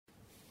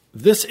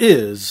This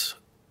is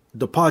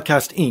the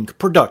Podcast Inc.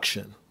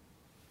 production.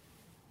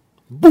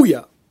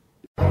 Booyah!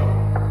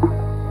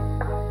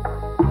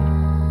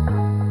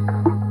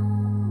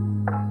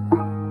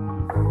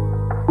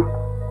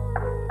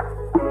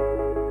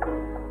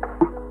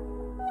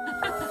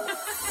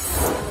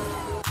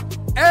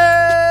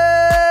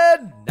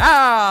 And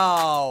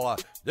now,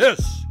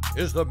 this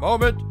is the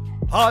moment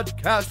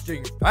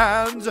podcasting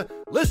fans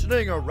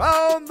listening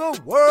around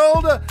the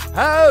world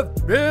have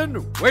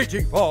been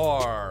waiting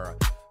for.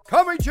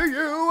 Coming to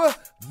you,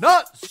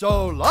 not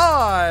so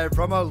live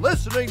from a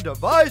listening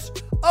device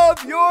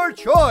of your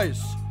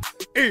choice.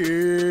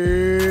 It's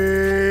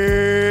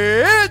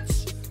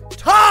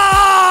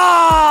time!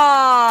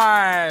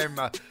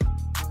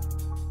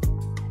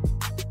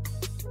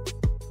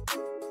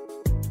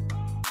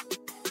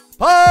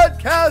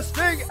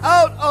 Podcasting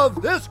out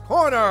of this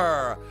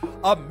corner,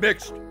 a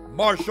mixed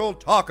martial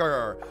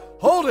talker,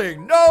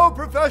 holding no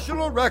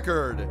professional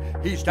record.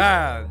 He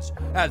stands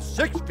at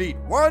 6 feet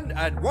 1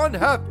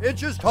 1/2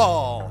 inches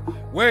tall,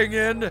 weighing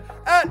in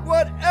at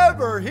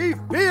whatever he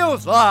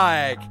feels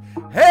like.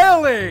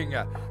 Hailing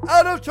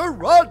out of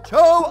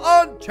Toronto,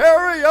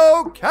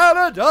 Ontario,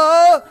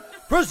 Canada,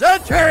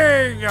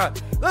 presenting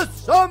the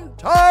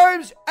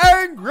sometimes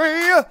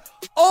angry,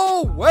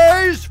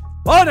 always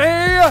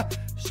funny,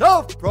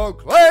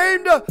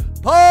 self-proclaimed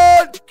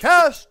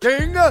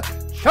podcasting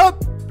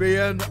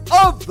champion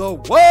of the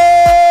world,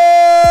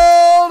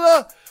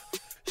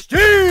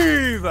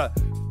 Steve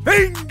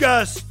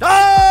Fingerstyles.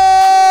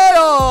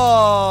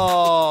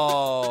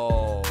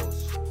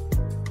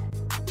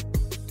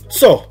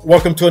 So,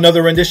 welcome to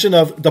another rendition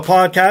of the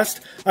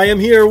podcast. I am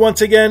here once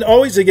again,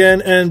 always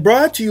again, and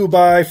brought to you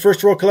by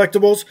First Row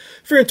Collectibles.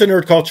 If you're into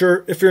nerd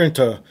culture, if you're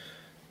into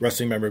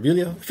wrestling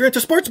memorabilia, if you're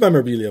into sports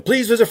memorabilia,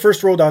 please visit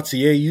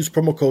firstrow.ca. Use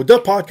promo code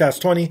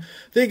ThePodcast20.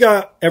 They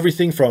got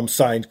everything from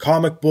signed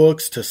comic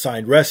books to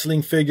signed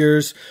wrestling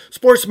figures,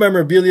 sports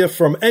memorabilia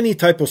from any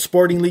type of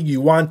sporting league you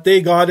want.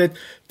 They got it.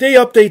 They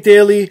update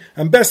daily,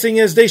 and best thing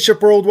is they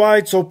ship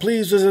worldwide, so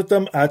please visit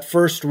them at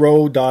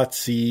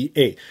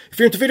firstrow.ca. If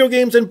you're into video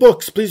games and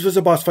books, please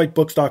visit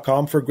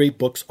bossfightbooks.com for great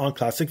books on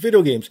classic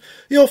video games.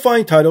 You'll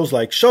find titles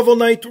like Shovel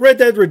Knight, Red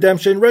Dead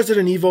Redemption,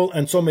 Resident Evil,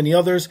 and so many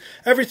others.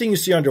 Everything you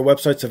see on their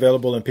website is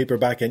available in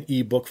paperback and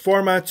ebook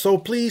format, so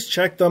please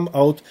check them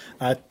out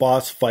at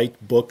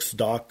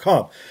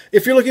bossfightbooks.com.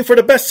 If you're looking for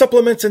the best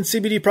supplements and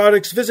CBD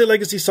products, visit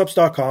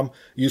legacysubs.com.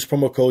 Use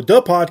promo code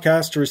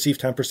THEPODCAST to receive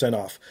 10%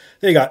 off.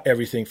 They got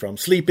everything from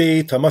sleep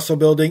aid to muscle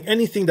building,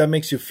 anything that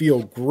makes you feel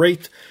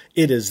great,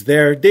 it is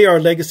there. They are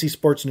Legacy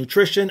Sports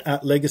Nutrition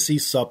at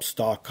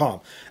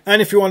legacysubs.com.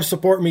 And if you want to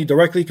support me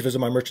directly, you can visit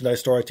my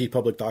merchandise store at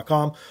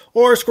tpublic.com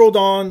or scroll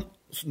down?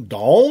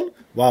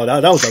 Wow,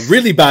 that was a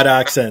really bad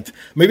accent.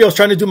 Maybe I was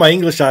trying to do my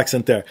English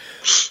accent there.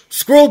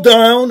 Scroll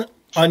down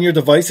on your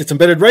device. It's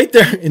embedded right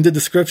there in the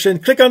description.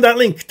 Click on that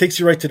link. It takes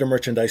you right to the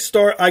merchandise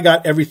store. I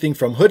got everything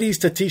from hoodies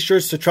to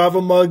t-shirts to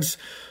travel mugs,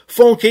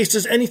 phone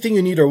cases, anything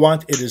you need or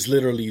want. It is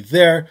literally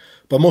there.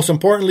 But most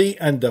importantly,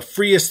 and the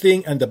freest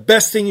thing and the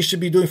best thing you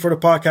should be doing for the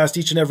podcast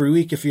each and every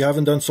week, if you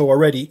haven't done so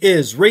already,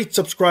 is rate,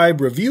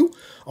 subscribe, review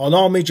on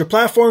all major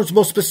platforms,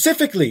 most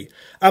specifically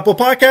Apple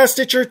Podcasts,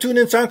 Stitcher,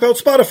 TuneIn,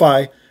 SoundCloud,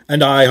 Spotify,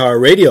 and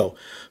iHeartRadio.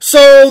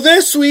 So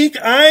this week,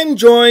 I'm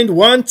joined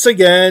once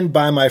again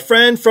by my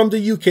friend from the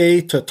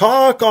UK to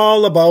talk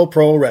all about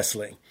pro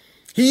wrestling.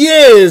 He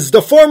is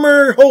the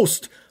former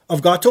host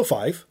of Got Till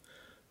 5,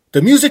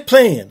 the music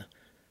playing,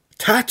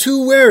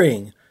 tattoo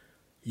wearing,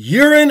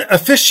 urine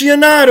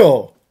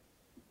aficionado,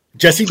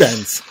 Jesse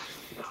Benz.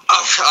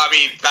 I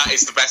mean, that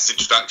is the best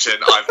introduction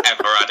I've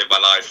ever had in my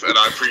life, and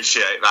I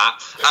appreciate that.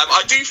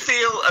 I do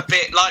feel a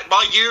bit like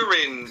my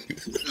urine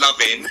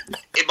loving,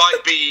 it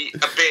might be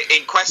a bit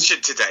in question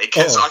today,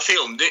 because I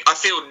feel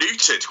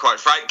neutered,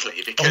 quite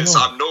frankly, because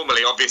I'm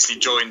normally obviously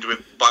joined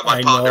by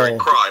my partner in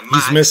crime,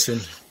 Max. He's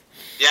missing.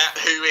 Yeah,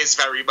 who is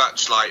very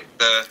much like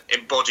the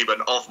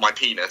embodiment of my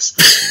penis,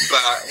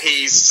 but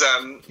he's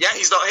not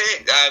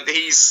here.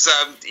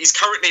 He's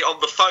currently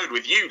on the phone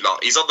with you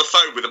lot. He's on the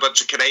phone with a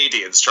bunch of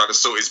Canadians trying to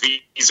sort his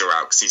visa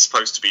out because he's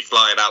supposed to be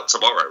flying out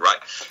tomorrow, right?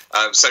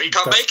 So he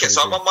can't make it.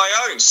 So I'm on my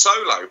own,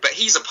 solo. But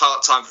he's a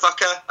part-time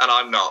fucker, and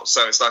I'm not.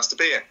 So it's nice to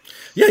be here.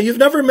 Yeah, you've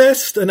never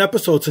missed an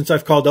episode since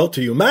I've called out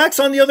to you. Max,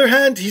 on the other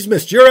hand, he's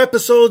missed your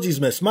episodes. He's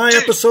missed my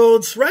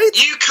episodes, right?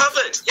 You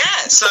covered,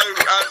 yeah. So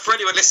for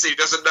anyone listening who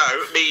doesn't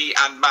know, me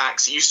and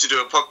Max used to do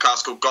a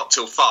podcast called Got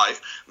Till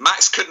 5.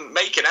 Max couldn't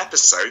make an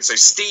episode, so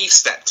Steve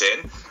stepped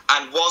in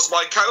and was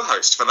my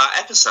co-host for that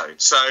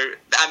episode. So,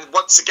 and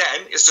once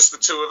again, it's just the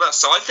two of us.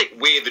 So I think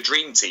we're the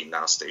dream team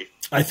now, Steve.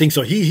 I think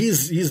so.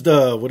 He's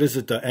the, what is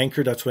it, the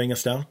anchor that's weighing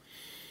us down?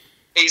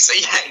 Yeah,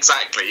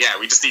 exactly. Yeah,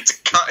 we just need to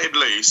cut him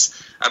loose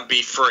and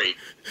be free.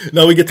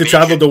 Now we get to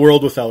travel the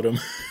world without him.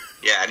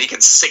 Yeah, and he can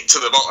sink to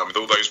the bottom with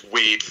all those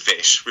weird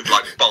fish with,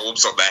 like,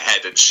 bulbs on their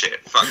head and shit.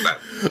 Fuck that.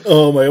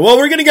 Oh, my. Well,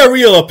 we're going to get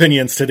real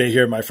opinions today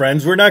here, my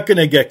friends. We're not going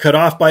to get cut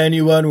off by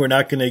anyone. We're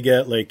not going to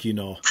get, like, you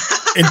know,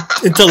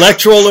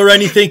 intellectual or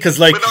anything, because,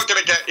 like... We're not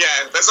going to get,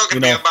 there's not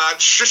going to be a man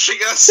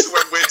shushing us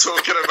when we're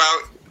talking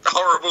about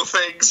horrible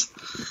things.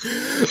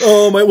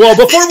 Oh my! Well,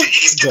 before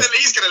he's going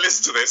to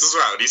listen to this as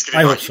well, and he's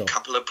going to be like, "You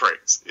couple of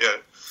pricks." Yeah.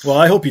 Well,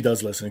 I hope he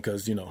does listen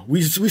because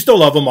we still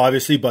love him,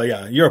 obviously. But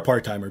yeah, you're a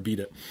part timer. Beat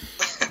it.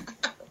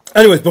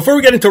 Anyways, before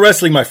we get into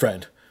wrestling, my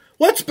friend,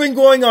 what's been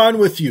going on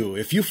with you?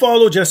 If you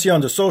follow Jesse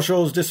on the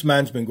socials, this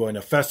man's been going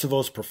to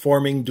festivals,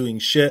 performing, doing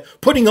shit,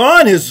 putting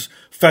on his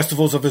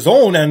festivals of his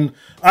own, and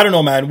I don't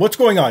know, man, what's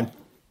going on?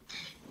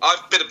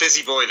 I've been a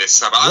busy boy this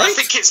summer. Right? I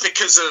think it's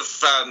because of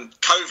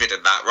COVID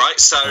and that, right?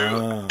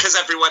 So, because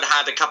everyone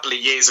had a couple of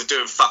years of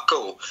doing fuck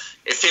all,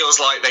 it feels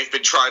like they've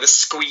been trying to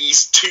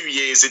squeeze 2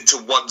 years into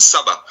one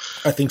summer.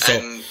 I think so.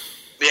 And,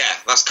 yeah,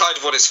 that's kind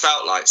of what it's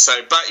felt like. So,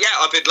 but yeah,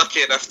 I've been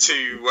lucky enough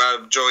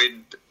to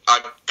join. I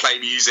play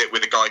music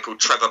with a guy called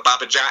Trevor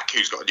Babajack,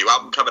 who's got a new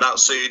album coming out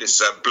soon.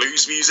 It's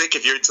blues music,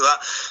 if you're into that.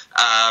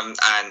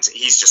 And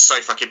he's just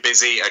so fucking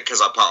busy. And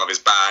because I'm part of his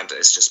band,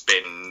 it's just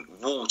been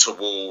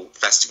wall-to-wall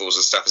festivals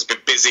and stuff. It's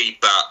been busy,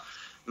 but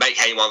make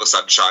hay while the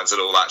sun shines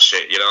and all that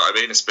shit. You know what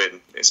I mean? It's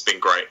been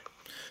great.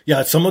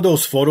 Yeah, some of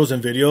those photos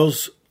and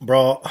videos,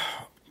 bro,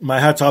 my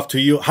hat's off to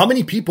you. How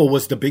many people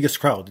was the biggest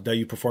crowd that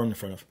you performed in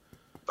front of?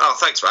 Oh,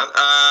 thanks, man.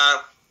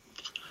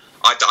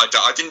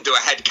 I didn't do a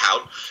head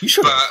count. You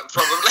should have. But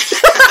probably.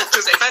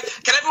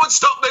 Can everyone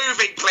stop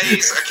moving,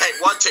 please? Okay,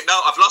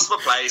 no, I've lost my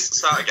place.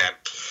 Start again.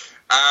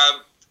 I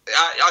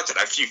don't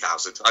know, a few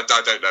thousand. I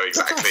don't know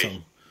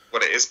exactly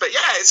what it is. But yeah,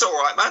 it's all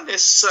right, man.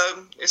 It's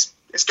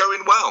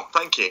going well.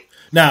 Thank you.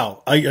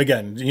 Now,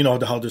 again, you know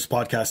how this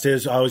podcast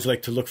is. I always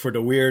like to look for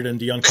the weird and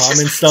the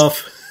uncommon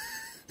stuff.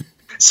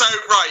 So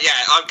right, yeah,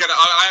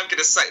 I am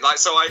gonna say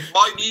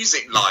my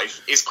music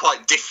life is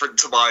quite different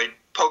to my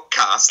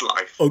podcast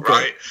life,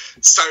 right?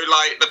 So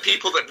like the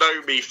people that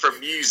know me from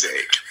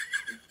music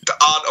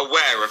aren't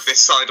aware of this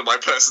side of my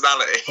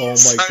personality. Oh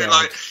my God.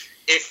 Like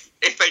if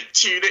they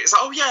tune it, it's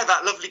like, oh yeah,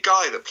 that lovely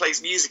guy that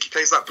plays music, he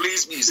plays that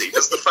blues music,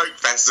 does the folk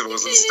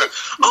festivals and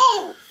stuff.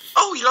 Oh,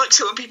 he likes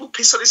it when people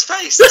piss on his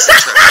face. That's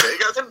interesting.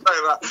 I didn't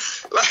know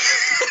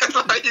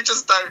that. Like, you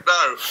just don't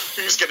know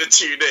who's going to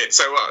tune in.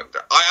 So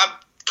I am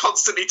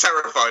constantly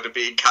terrified of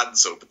being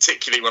cancelled,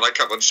 particularly when I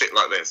come on shit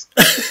like this.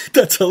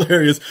 That's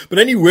hilarious. But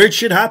any weird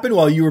shit happened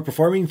while you were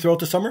performing throughout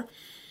the summer?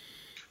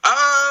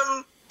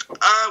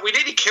 We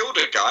nearly killed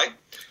a guy.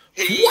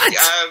 What?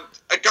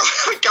 A guy.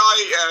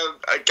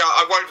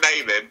 I won't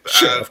name him.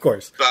 Sure, of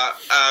course. But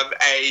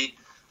a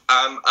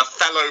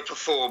fellow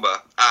performer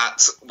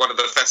at one of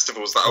the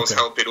festivals that I was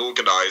helping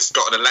organise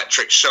got an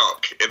electric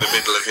shock in the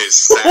middle of his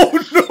set.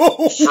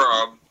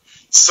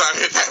 So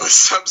there was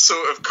some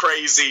sort of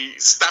crazy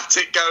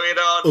static going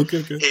on.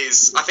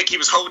 I think he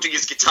was holding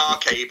his guitar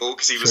cable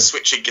because he was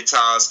switching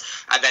guitars,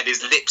 and then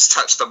his lips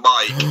touched the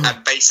mic,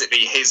 and basically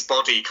his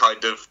body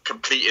kind of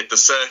completed the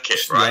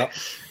circuit, right?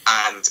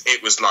 Yeah. And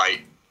it was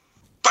like,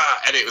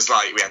 and it was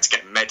like we had to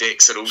get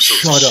medics and all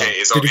sorts of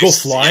shit. Did he go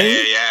flying?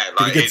 Yeah.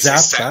 Like his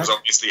set was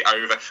obviously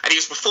over, and he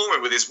was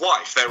performing with his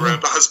wife. They were a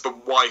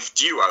husband-wife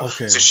duo.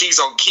 So she's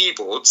on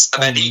keyboards,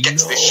 and then he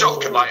gets this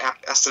shock and like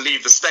has to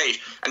leave the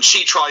stage. And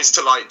she tries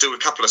to like do a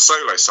couple of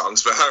solo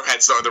songs, but her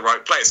head's not in the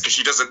right place because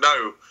she doesn't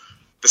know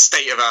the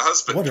state of her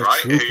husband,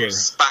 right?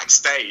 Who's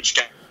backstage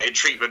getting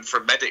treatment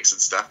from medics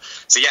and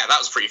stuff. So yeah, that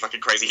was pretty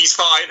fucking crazy. He's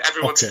fine.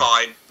 Everyone's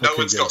fine. No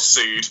one's got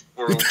sued.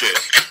 We're all good.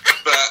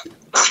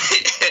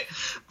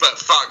 But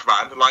fuck,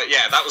 man. Like,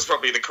 yeah, that was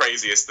probably the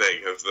craziest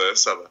thing of the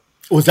summer.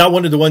 Was that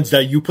one of the ones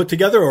that you put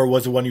together, or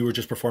was it one you were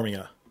just performing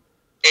at?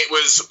 It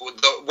was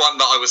the one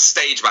that I was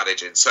stage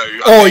managing. So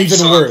I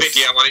saw a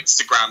video on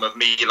Instagram of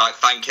me like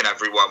thanking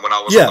everyone when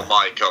I was on the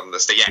mic on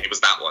the stage. Yeah, it was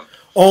that one.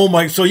 Oh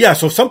my! So yeah,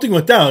 so if something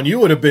went down, you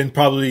would have been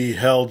probably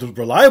held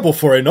reliable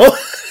for it, no?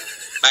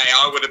 Hey,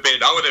 I would have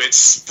been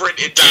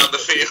sprinted down the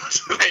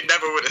field. They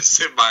never would have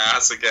seen my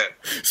ass again.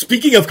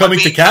 Speaking of coming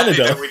to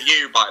Canada, with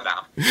you by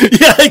now.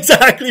 Yeah,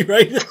 exactly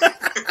right.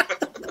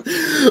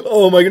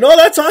 Oh my God, no,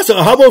 that's awesome.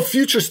 How about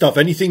future stuff?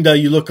 Anything that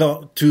you look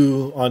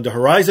to on the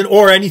horizon,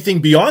 or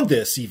anything beyond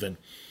this, even?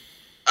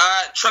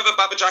 Trevor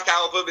Babajack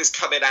album is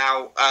coming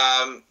out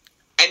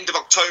end of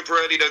October,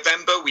 early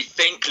November. We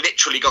think.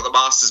 Literally got the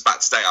masters back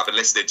today. I've been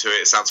listening to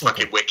it. It sounds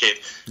fucking wicked.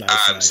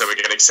 Nice. So we're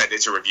going to send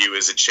it to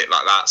reviewers and shit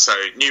like that. So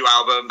new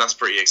album, that's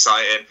pretty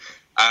exciting.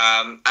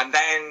 And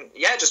then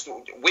just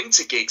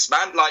winter gigs,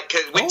 man. Like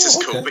winter's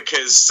cool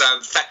because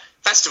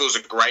festivals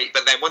are great,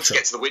 but then once you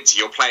get to the winter,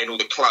 you're playing all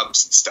the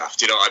clubs and stuff.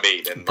 Do you know what I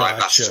mean? And like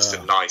that's just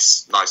a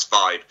nice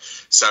vibe.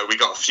 So we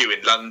got a few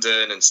in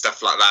London and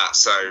stuff like that.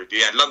 So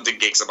yeah, London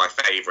gigs are my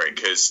favourite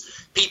because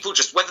people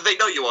just, whether they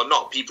know you or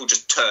not, people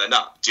just turn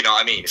up. Do you know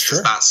what I mean? It's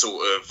just that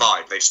sort of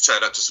vibe. They just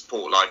turn up to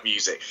support live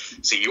music.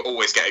 So you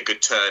always get a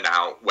good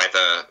turnout,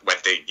 whether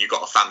you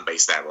got a fan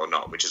base there or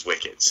not, which is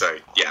wicked. So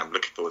yeah, I'm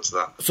looking forward to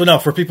that. So now,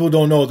 for people who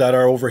don't know that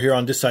are over here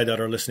on this side that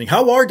are listening,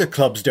 how are the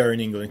clubs there in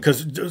England?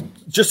 Because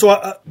just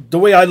so the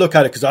way I look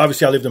at it, because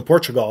obviously I lived in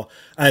Portugal,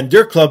 and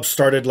their clubs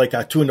started like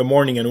at 2 a.m.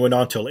 and went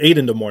on till 8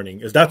 a.m.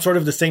 Is that sort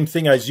of the same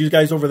thing as you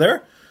guys over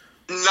there?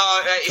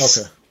 No,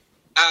 it's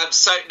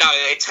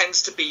it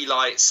tends to be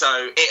like,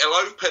 so it'll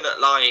open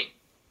at like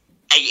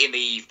 8 in the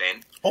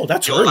evening. Oh,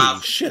 that's You'll early.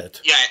 have-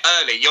 Shit. Yeah,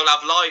 early. You'll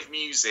have live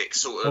music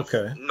sort of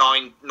Okay.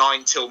 9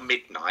 till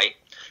midnight.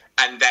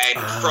 And then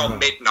from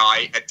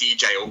midnight, a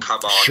DJ will come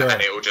on, Sure.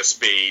 and it will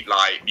just be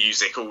like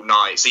music all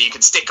night. So you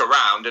can stick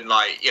around and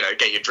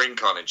get your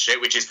drink on and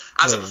shit. Which is,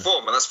 as a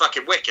performer, that's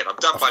fucking wicked. I'm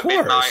done by course.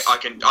 midnight. I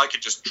can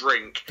just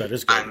drink. That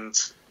is good.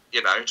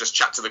 And just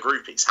chat to the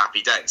groupies.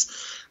 Happy days.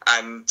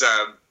 And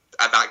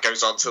that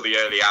goes on till the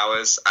early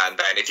hours. And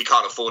then if you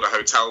can't afford a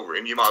hotel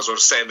room, you might as well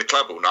just stay in the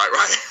club all night,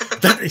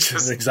 right? That is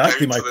Just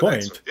exactly go my to the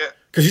next point. one. Yeah.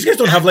 Because you guys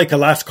don't have like a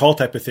last call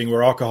type of thing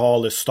where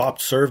alcohol is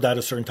stopped served at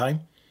a certain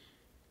time.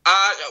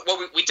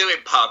 Well, we do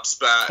in pubs,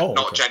 but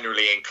not okay.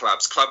 generally in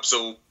clubs. Clubs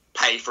will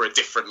pay for a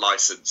different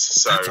license,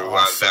 so That's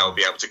awesome. they'll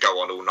be able to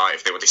go on all night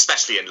if they want,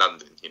 especially in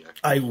London.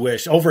 I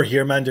wish. Over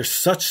here, man, there's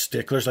such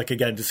sticklers. Like,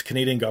 again, this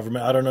Canadian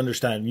government, I don't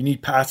understand. You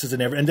need passes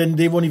and everything, and then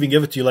they won't even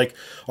give it to you. Like,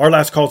 our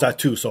last call's at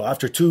 2, so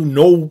after 2,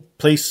 no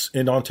place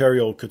in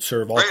Ontario could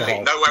serve alcohol.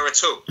 Really, nowhere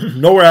at all.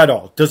 Nowhere at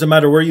all. Doesn't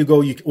matter where you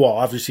go. Well,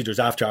 obviously, there's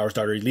after hours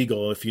that are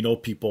illegal. If you know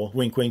people,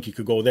 wink, wink, you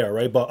could go there,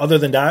 right? But other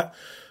than that,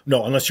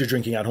 no, unless you're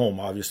drinking at home,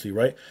 obviously,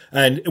 right?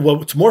 And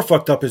what's more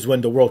fucked up is when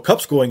the World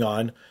Cup's going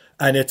on,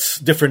 and it's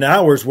different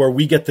hours where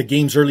we get the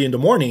games early in the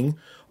morning,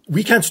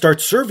 we can't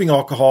start serving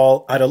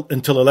alcohol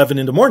until 11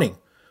 in the morning.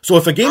 So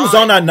if a game is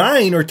on at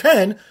 9 or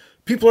 10,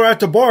 people are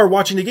at the bar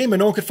watching the game and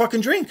no one can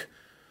fucking drink.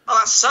 Oh,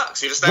 that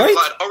sucks. You just have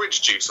like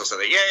orange juice or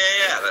something.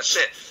 Yeah, that's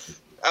shit.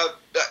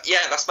 Yeah,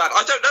 that's bad.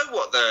 I don't know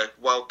what the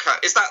World Cup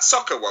is. That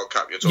soccer World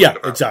Cup you're talking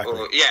about?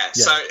 Exactly.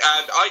 So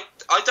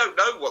I don't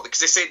know what,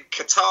 because it's in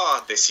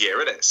Qatar this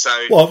year, isn't it? So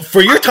well, for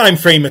your time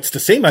frame, it's the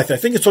same. I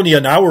think it's only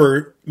an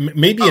hour,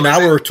 maybe an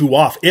hour or two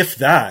off, if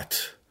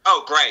that.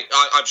 Oh, great.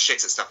 I'm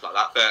shit at stuff like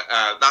that,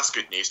 but that's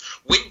good news.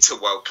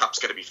 Winter World Cup's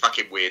going to be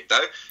fucking weird,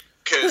 though.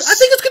 Cause I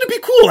think it's going to be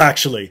cool,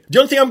 actually. The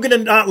only thing I'm going to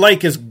not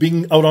like is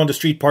being out on the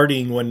street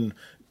partying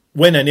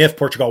when and if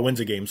Portugal wins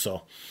a game,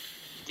 so.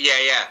 Yeah.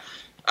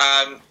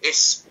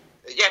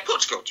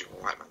 Portugal do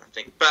all right, man, I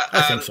think. But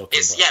I think so too,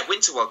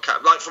 Winter World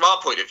Cup. Like, from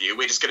our point of view,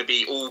 we're just going to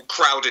be all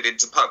crowded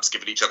into pubs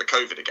giving each other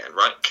COVID again,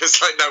 right?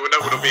 Because no one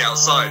will be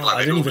outside like I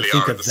they didn't even normally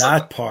think are of in the that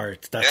summer.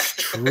 part. That's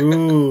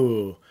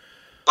true.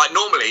 Like,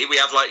 normally we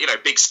have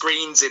big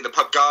screens in the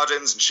pub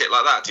gardens and shit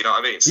like that. Do you know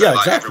what I mean? So Yeah,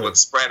 exactly. everyone's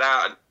spread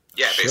out, and but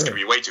it's Sure. going to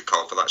be way too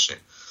cold for that shit.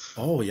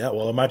 Oh, yeah.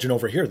 Well, imagine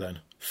over here then.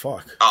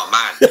 Fuck. Oh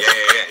man, yeah.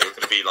 You're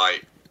going to be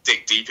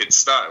dig deep in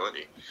snow, aren't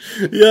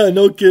you? Yeah,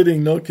 no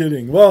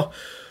kidding. Well,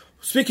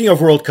 speaking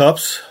of World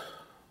Cups,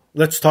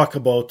 let's talk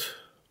about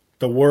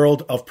the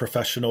world of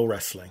professional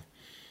wrestling.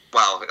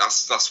 Well,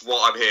 that's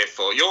what I'm here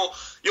for. You're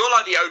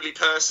like the only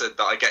person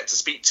that I get to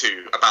speak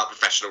to about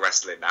professional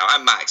wrestling now,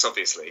 and Max,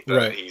 obviously, but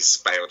Right. he's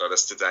bailed on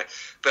us today.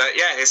 But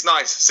yeah, it's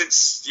nice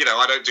since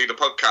I don't do the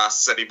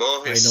podcasts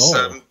anymore. I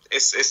know.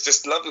 It's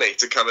just lovely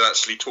to come and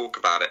actually talk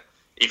about it,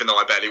 even though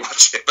I barely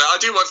watch it. But I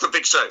do watch the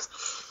big shows.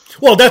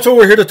 Well, that's what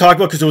we're here to talk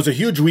about because it was a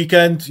huge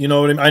weekend. You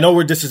know what I mean? I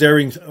know this is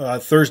airing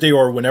Thursday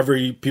or whenever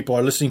people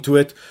are listening to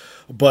it.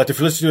 But if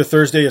you're listening to it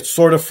Thursday, it's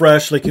sort of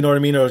fresh. Like, you know what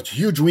I mean? It's a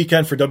huge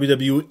weekend for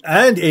WWE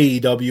and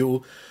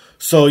AEW.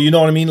 So, you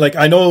know what I mean? Like,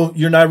 I know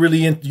you're not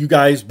really into, you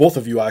guys, both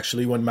of you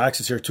actually, when Max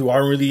is here too,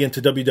 aren't really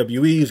into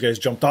WWE. You guys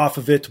jumped off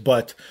of it.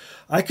 But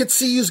I could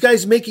see you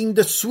guys making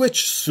the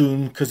switch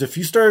soon. Because if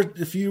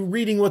you're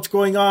reading what's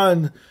going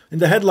on in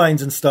the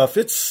headlines and stuff,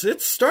 it's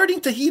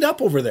starting to heat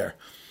up over there.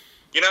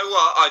 You know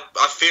what?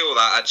 I feel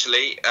that,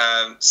 actually,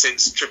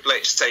 since Triple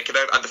H has taken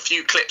over, and the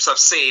few clips I've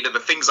seen and the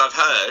things I've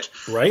heard,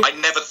 Right. I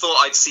never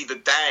thought I'd see the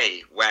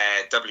day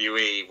where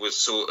WWE was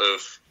sort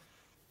of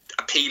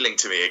appealing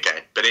to me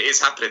again. But it is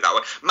happening that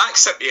way.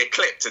 Max sent me a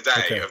clip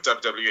today of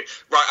WWE.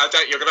 Right,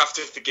 you're going to have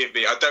to forgive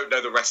me. I don't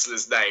know the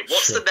wrestler's name.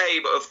 What's the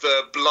name of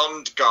the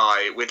blonde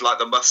guy with,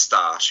 the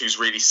mustache who's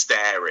really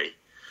starey?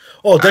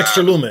 Oh,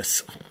 Dexter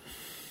Lumis.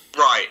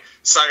 Right.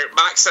 So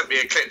Max sent me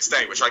a clip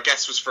today, which I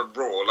guess was from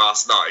Raw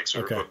last night, because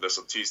we recorded this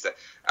on Tuesday,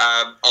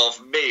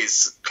 of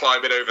Miz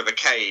climbing over the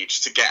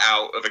cage to get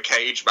out of a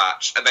cage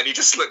match, and then he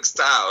just looks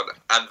down,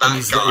 and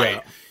that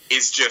guy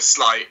is just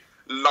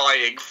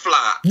lying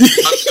flat under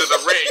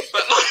the ring,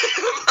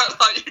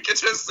 but you can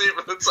just see him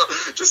from the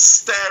top, just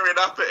staring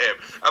up at him.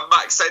 And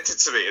Max sent it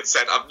to me and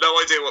said, "I've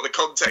no idea what the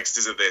context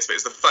is of this, but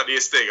it's the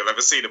funniest thing I've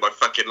ever seen in my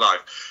fucking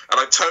life." And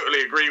I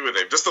totally agree with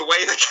him. Just the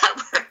way the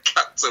camera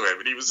cut to him,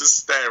 and he was just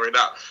staring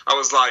up. I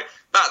was like,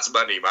 "That's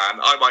money, man.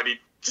 I might need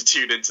to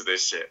tune into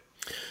this shit."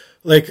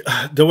 Like,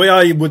 the way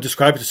I would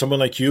describe it to someone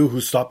like you who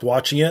stopped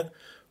watching it,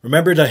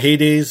 remember the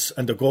heydays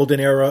and the golden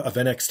era of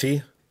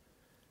NXT?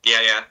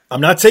 Yeah.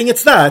 I'm not saying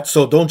it's that,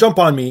 so don't jump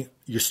on me.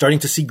 You're starting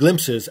to see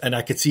glimpses, and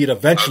I could see it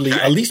eventually,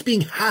 at least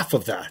being half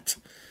of that.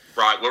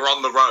 Right, we're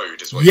on the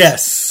road, is what you're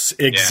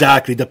saying.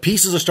 Exactly. The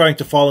pieces are starting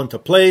to fall into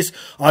place.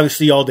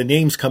 Obviously, all the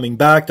names coming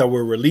back that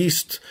were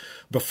released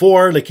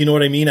before, you know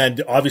what I mean?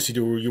 And obviously,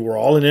 you were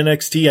all in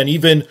NXT, and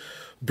even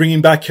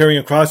bringing back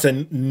Karrion Kross,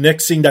 and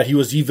nixing that he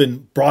was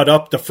even brought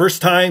up the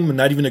first time, and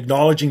not even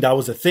acknowledging that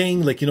was a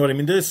thing. You know what I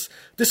mean? This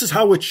is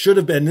how it should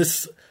have been.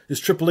 This is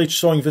Triple H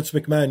showing Vince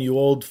McMahon, "You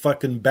old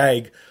fucking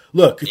bag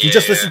look, if you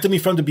just listened to me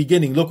from the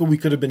beginning, look what we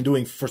could have been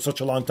doing for such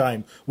a long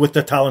time with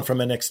the talent from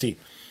NXT.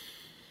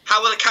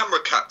 How are the camera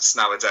cuts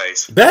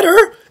nowadays?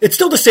 Better. It's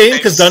still the same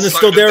because Dunn is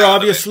still there, down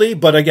obviously.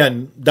 But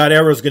again, that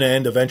era is going to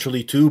end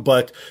eventually too.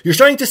 But you're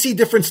starting to see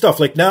different stuff.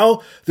 Like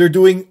now they're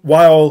doing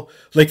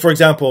like for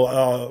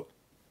example,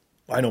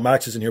 I know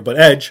Max isn't here, but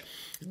Edge,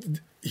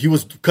 he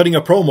was cutting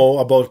a promo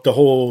about the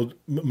whole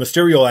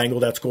Mysterio angle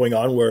that's going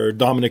on where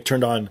Dominic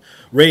turned on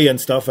Ray and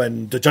stuff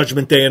and the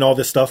Judgment Day and all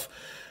this stuff.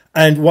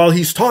 And while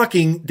he's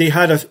talking, they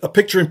had a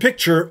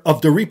picture-in-picture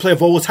of the replay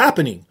of what was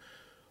happening.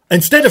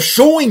 Instead of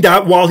showing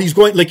that while he's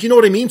going, like, you know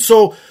what I mean?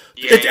 So,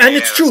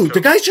 it's true. Cool. The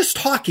guy's just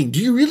talking.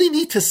 Do you really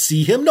need to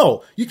see him?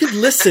 No. You could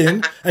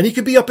listen, and he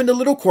could be up in the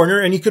little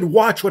corner, and he could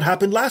watch what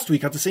happened last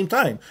week at the same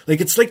time.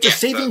 Like, it's like they're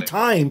saving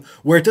time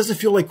where it doesn't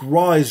feel like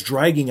Raw is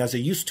dragging as it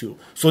used to.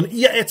 So,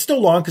 yeah, it's still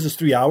long because it's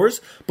 3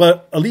 hours,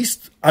 but at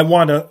least I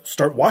want to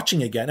start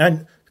watching again.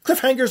 And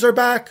cliffhangers are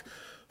back.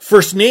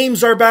 First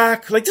names are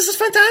back. Like, this is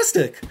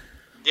fantastic.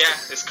 Yeah,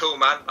 it's cool,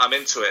 man. I'm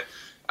into it.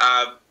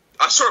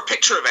 I saw a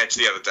picture of Edge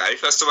the other day.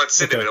 First time I'd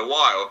seen him in a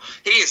while.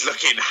 He is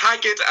looking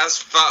haggard as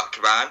fuck,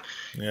 man.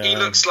 Yeah. He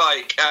looks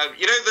like,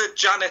 you know the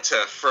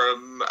janitor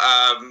from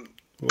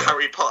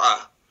Harry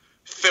Potter?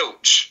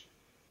 Filch.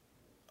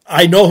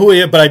 I know who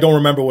he is, but I don't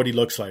remember what he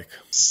looks like.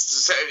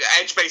 So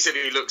Edge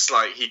basically looks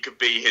like he could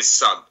be his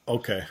son.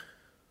 Okay.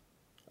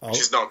 Which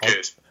is not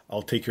good.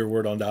 I'll take your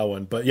word on that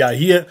one. But yeah,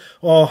 you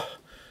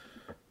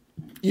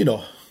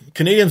know,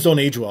 Canadians don't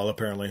age well,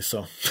 apparently,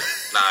 so...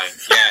 No,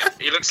 yeah,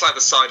 he looks like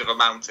the side of a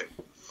mountain.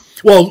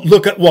 Well,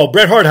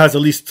 Bret Hart has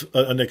at least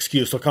an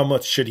excuse. Look how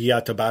much shit he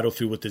had to battle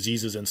through with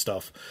diseases and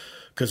stuff.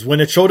 Because when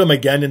it showed him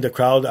again in the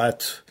crowd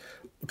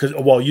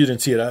you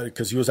didn't see it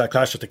because he was at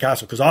Clash at the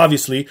Castle. Because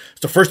obviously,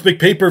 it's the first big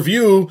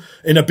pay-per-view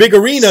in a big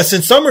arena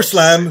since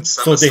SummerSlam.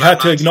 So they had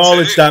to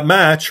acknowledge that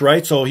match,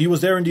 right? So he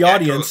was there in the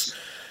audience.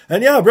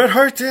 And yeah, Bret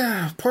Hart,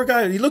 poor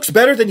guy. He looks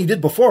better than he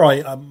did before,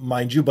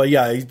 mind you. But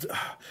yeah,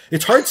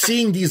 it's hard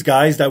seeing these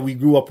guys that we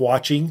grew up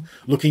watching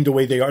looking the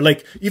way they are.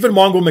 Like, even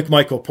Mongo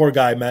McMichael, poor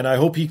guy, man. I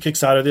hope he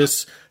kicks out of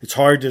this. It's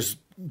hard. There's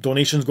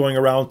donations going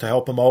around to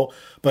help him out.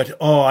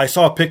 But, I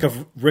saw a pic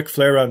of Ric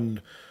Flair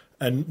and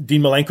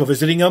Dean Malenko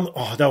visiting him.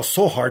 Oh, that was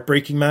so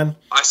heartbreaking, man.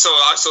 I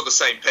saw the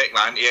same pic,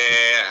 man. Yeah.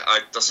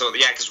 I saw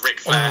because Ric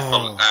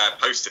Flair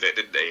posted it,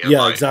 didn't he?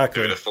 Yeah,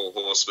 exactly. Doing a Four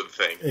Horsemen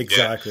thing.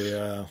 Exactly,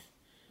 yeah.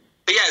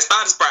 But yeah, as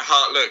bad as Bret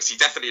Hart looks, he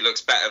definitely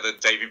looks better than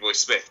Davey Boy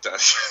Smith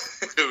does,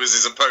 who was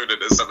his opponent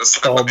at SummerSlam.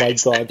 Oh my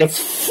god, that's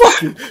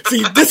fucking...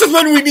 See, this is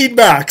when we need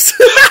Max.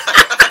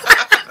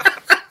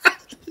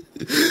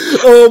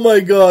 Oh my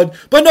god.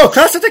 But no,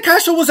 Clash at the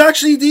Castle was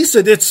actually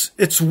decent.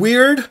 It's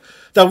weird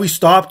that we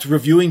stopped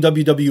reviewing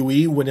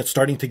WWE when it's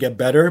starting to get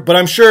better. But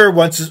I'm sure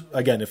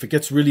if it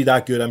gets really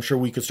that good, I'm sure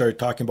we could start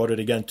talking about it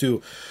again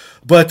too.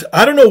 But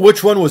I don't know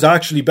which one was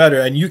actually better,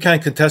 and you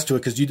can't contest to it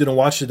because you didn't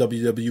watch the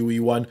WWE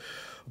one.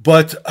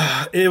 But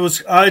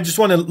I just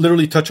want to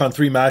literally touch on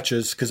 3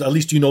 matches because at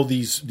least you know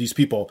these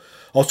people.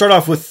 I'll start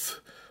off with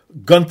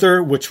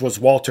Gunther, which was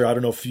Walter. I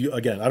don't know if you're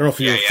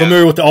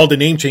familiar with all the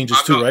name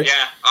changes too, right?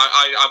 Yeah,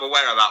 I'm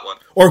aware of that one.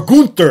 Or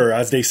Gunther,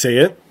 as they say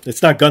it.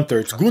 It's not Gunther,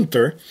 it's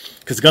Gunther,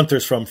 because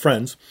Gunther's from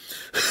Friends.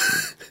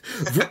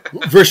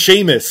 Versus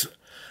Sheamus.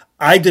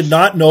 I did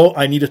not know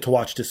I needed to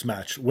watch this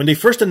match. When they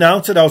first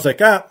announced it, I was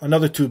like,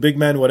 another 2 big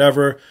men,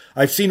 whatever.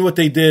 I've seen what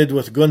they did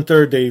with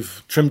Gunther.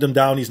 They've trimmed him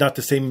down. He's not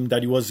the same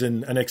that he was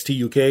in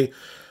NXT UK.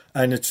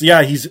 And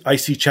he's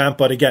IC champ,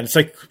 but again, it's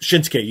like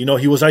Shinsuke. You know,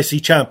 he was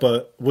IC champ,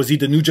 but was he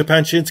the New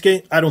Japan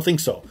Shinsuke? I don't think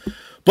so.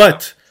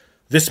 But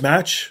this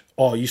match,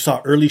 you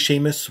saw early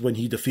Sheamus when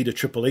he defeated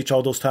Triple H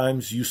all those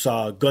times. You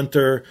saw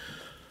Gunther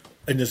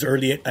in his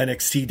early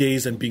NXT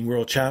days and being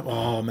world champ.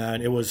 Oh,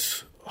 man, it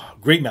was a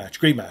great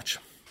match.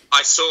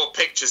 I saw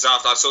pictures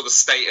after. I saw the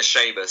state of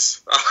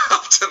Sheamus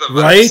after the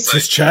match. Right? So,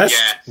 his chest?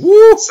 Yeah.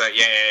 Woo! So,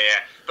 yeah.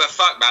 But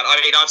fuck, man.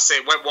 I mean, I've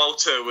seen when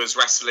Walter was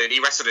wrestling,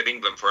 he wrestled in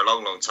England for a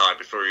long, long time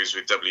before he was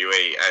with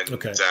WE. And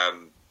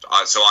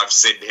so I've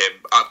seen him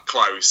up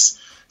close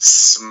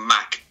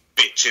smack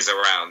bitches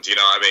around, you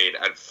know what I mean?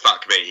 And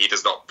fuck me, he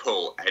does not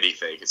pull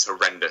anything. It's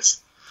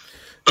horrendous.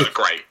 But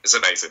great. It's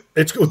amazing.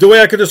 It's the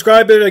way I could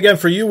describe it again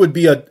for you would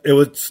be it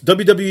was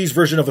WWE's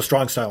version of a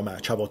strong style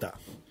match. How about that?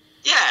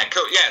 Yeah,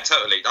 cool. Yeah,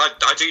 totally.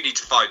 I do need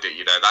to find it,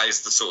 you know. That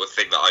is the sort of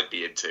thing that I'd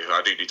be into.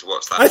 I do need to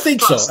watch that. I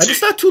think so. And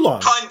it's not too long.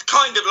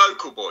 Kind of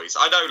local boys.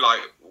 I know, like,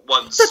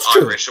 one's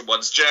Irish and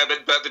one's German,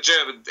 but the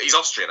German... He's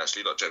Austrian,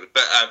 actually, not German.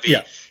 But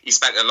he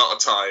spent a lot of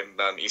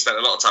time... he spent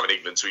a lot of time in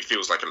England, so he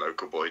feels like a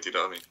local boy, do you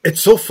know what I mean?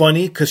 It's so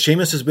funny, because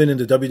Sheamus has been in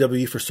the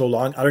WWE for so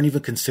long, I don't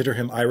even consider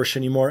him Irish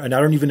anymore, and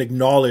I don't even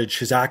acknowledge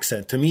his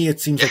accent. To me, it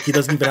seems like he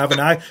doesn't even have an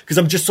eye, because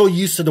I'm just so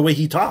used to the way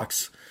he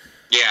talks.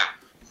 Yeah.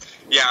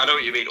 Yeah, I know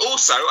what you mean.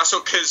 Also, I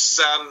saw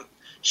because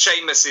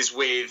Sheamus is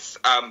with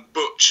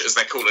Butch, as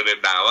they're calling him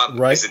now,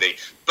 right. Isn't he?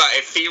 But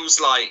it feels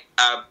like,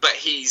 but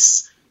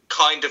he's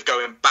kind of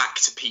going back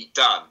to Pete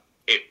Dunne.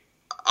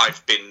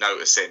 I've been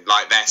noticing,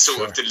 like they're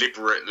sort of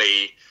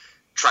deliberately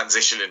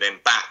transitioning him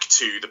back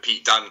to the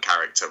Pete Dunne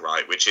character,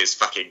 right? Which is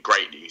fucking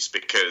great news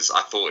because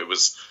I thought it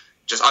was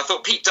I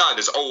thought Pete Dunne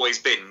has always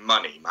been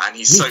money, man.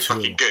 He's so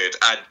fucking good,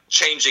 and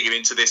changing him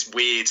into this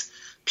weird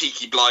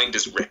Peaky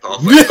Blinders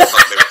rip-off, whatever the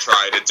fuck they were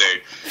trying to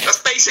do.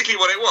 That's basically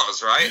what it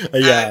was, right?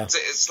 Yeah. And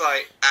it's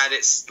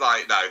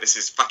like, no, this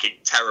is fucking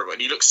terrible.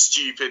 And he looks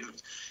stupid.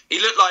 He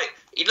looked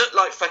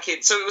like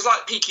fucking. So it was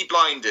like Peaky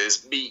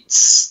Blinders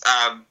meets,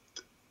 I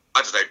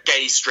don't know,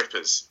 gay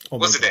strippers,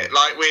 wasn't it?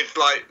 Like with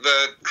like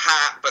the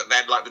hat, but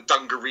then like the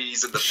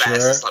dungarees and the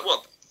vest. It's like,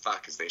 what the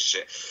fuck is this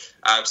shit?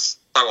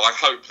 So I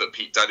hope that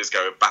Pete Dunne is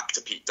going back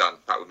to Pete Dunne.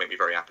 That would make me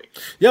very happy.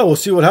 Yeah, we'll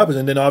see what happens.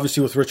 And then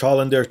obviously with Rich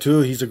Holland there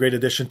too, he's a great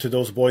addition to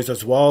those boys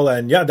as well.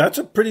 And yeah, that's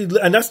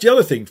and that's the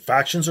other thing.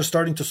 Factions are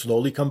starting to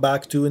slowly come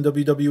back too in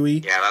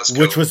WWE. Yeah, that's cool.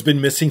 Which was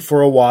been missing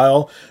for a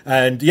while.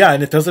 And yeah,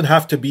 and it doesn't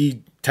have to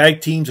be tag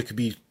teams. It could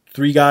be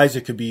 3 guys.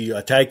 It could be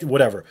a tag,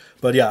 whatever.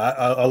 But yeah,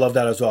 I love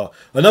that as well.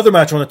 Another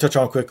match I want to touch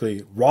on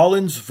quickly.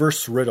 Rollins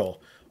versus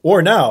Riddle.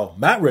 Or now,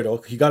 Matt Riddle.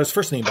 He got his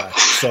first name back.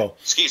 So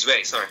excuse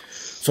me, sorry.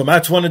 So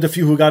Matt's one of the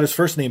few who got his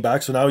first name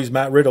back, so now he's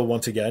Matt Riddle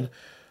once again.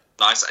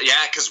 Nice. Yeah,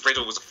 because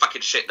Riddle was a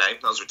fucking shit name.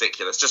 That was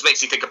ridiculous. Just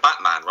makes you think of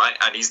Batman, right?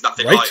 And he's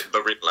nothing like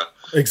the Riddler.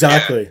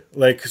 Exactly. Yeah.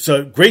 Like,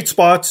 so great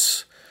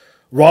spots.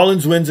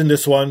 Rollins wins in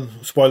this one.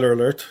 Spoiler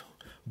alert.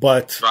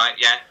 But right,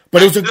 yeah.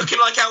 But it was looking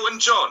like Elton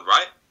John,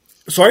 right?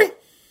 Sorry?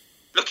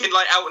 Looking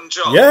like Elton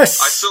John.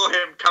 Yes. I saw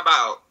him come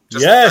out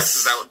just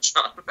as Elton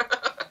John.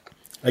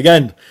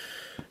 Again,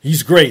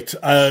 he's great.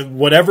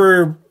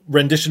 Whatever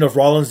rendition of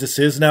Rollins this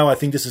is now, I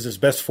think this is his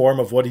best form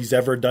of what he's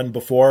ever done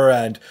before.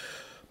 And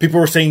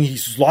people were saying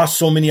he's lost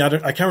so many. I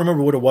can't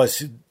remember what it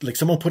was. Like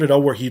someone put it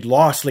out where he'd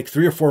lost like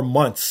 3 or 4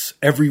 months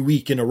every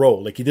week in a row.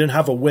 Like he didn't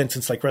have a win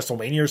since like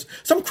WrestleMania.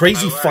 Some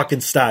crazy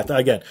fucking stat.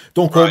 Again,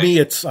 don't quote me.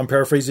 I'm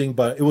paraphrasing,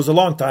 but it was a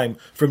long time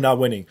from not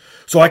winning.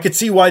 So I could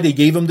see why they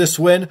gave him this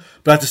win.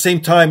 But at the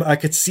same time, I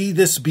could see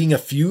this being a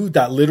feud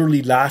that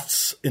literally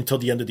lasts until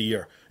the end of the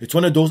year. It's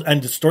one of those,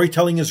 and the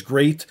storytelling is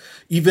great.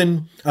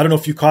 Even, I don't know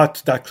if you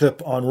caught that clip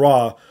on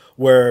Raw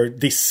where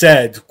they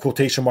said,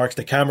 quotation marks,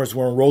 the cameras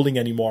weren't rolling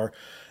anymore.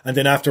 And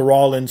then after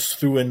Rollins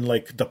threw in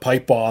like the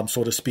pipe bomb,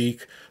 so to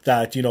speak,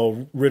 that, you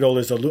know, Riddle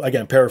is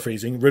again,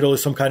 paraphrasing, Riddle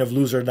is some kind of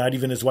loser. Not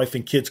even his wife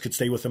and kids could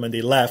stay with him, and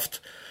they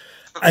left.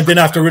 And then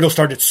after Riddle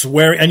started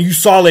swearing, and you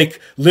saw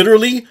like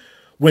literally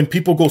when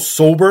people go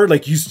sober,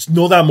 like you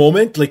know that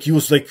moment, like he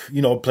was like,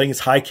 you know, playing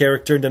his high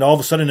character, and then all of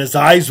a sudden his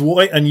eyes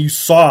went, and you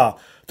saw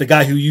the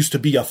guy who used to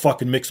be a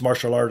fucking mixed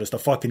martial artist, a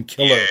fucking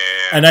killer. Yeah.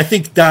 And I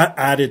think that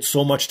added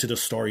so much to the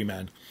story,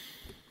 man.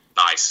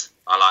 Nice.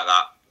 I like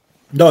that.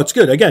 No, it's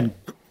good. Again,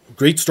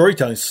 great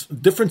storytelling,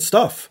 different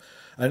stuff.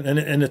 And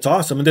it's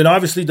awesome. And then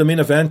obviously the main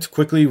event,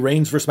 quickly,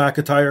 Reigns versus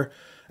McIntyre.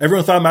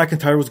 Everyone thought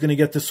McIntyre was going to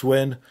get this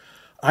win.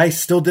 I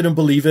still didn't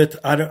believe it.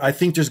 I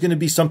think there's going to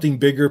be something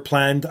bigger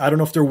planned. I don't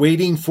know if they're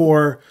waiting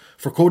for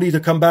Cody to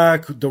come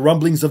back, the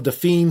rumblings of The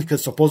Fiend,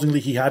 because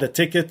supposedly he had a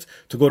ticket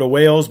to go to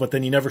Wales, but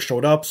then he never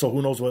showed up. So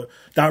who knows what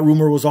that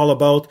rumor was all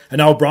about. And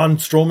now Braun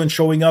Strowman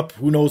showing up.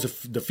 Who knows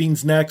if The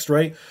Fiend's next,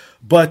 right?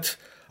 But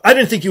I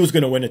didn't think he was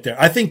going to win it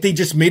there. I think they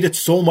just made it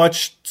so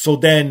much so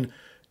then,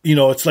 you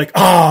know, it's like,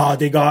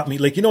 they got me.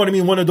 Like, you know what I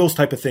mean? One of those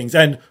type of things.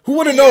 And who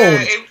would have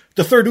known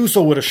the third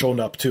Uso would have shown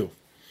up too?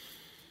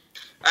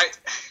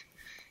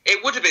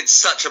 It would have been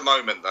such a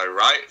moment, though,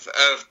 right?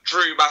 Of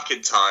Drew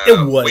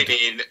McIntyre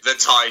winning the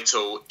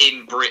title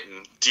in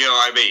Britain. Do you know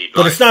what I mean?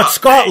 But it's not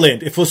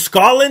Scotland. If it was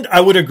Scotland,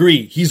 I would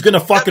agree. He's going to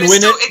fucking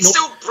win it. It's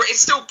still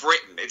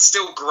Britain. It's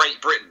still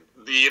Great Britain.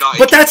 The United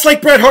But that's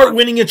like Bret Hart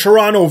winning in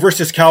Toronto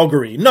versus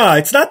Calgary. No,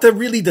 it's not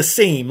really the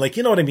same. Like,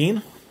 you know what I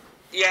mean?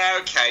 Yeah,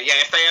 okay. Yeah,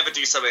 if they ever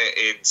do something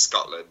in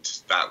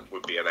Scotland, that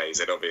would be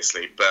amazing,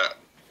 obviously. But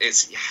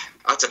it's,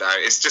 I don't know.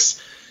 It's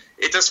just...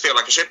 It does feel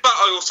like a shit, but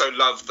I also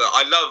love that.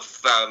 I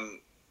love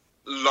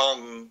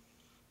long.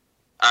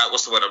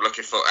 What's the word I'm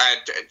looking for?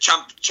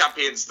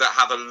 Champions that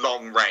have a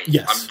long reign.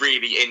 Yes. I'm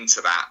really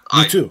into that.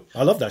 Me too.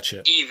 I love that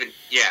shit. Even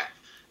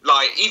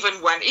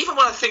when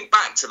I think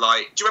back to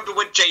like, do you remember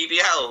when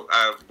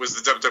JBL was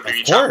the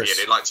WWE champion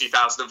in like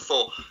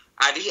 2004,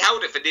 and he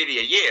held it for nearly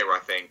a year, I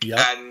think.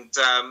 Yeah. And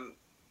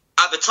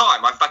at the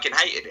time, I fucking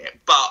hated it,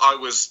 but I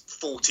was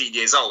 14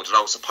 years old and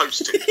I was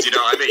supposed to. Do you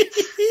know what I mean?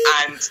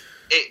 And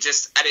it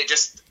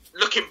just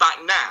looking back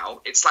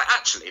now, it's like,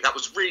 actually, that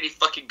was really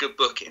fucking good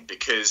booking,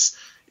 because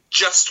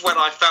just when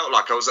I felt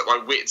like I was at my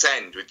wit's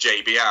end with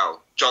JBL,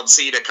 John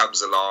Cena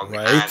comes along,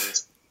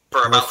 and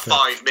for about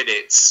 5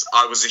 minutes,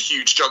 I was a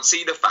huge John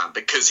Cena fan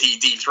because he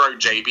dethroned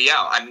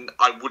JBL, and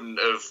I wouldn't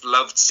have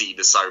loved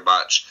Cena so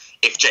much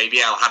if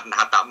JBL hadn't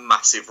had that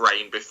massive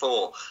reign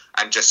before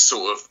and just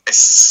sort of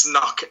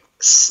snuck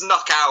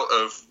out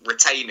of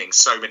retaining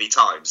so many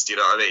times. Do you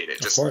know what I mean?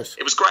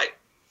 It was great.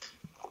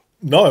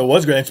 No, it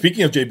was great. And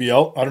speaking of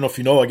JBL, I don't know if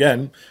you know,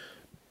 again,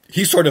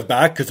 he's sort of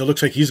back because it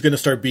looks like he's going to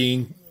start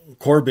being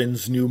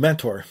Corbin's new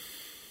mentor.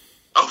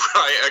 Oh,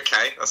 right.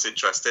 Okay. That's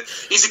interesting.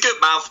 He's a good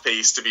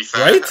mouthpiece, to be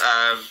fair. Right?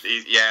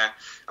 Yeah.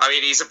 I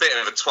mean, he's a bit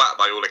of a twat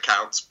by all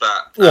accounts,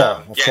 but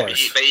of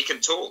course. He can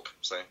talk.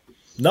 So.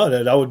 No,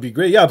 that would be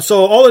great. Yeah.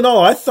 So all in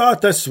all, I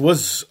thought this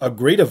was a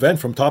great event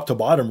from top to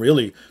bottom,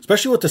 really,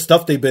 especially with the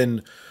stuff they've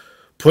been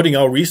putting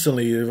out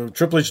recently.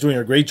 Triple H doing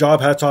a great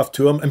job. Hats off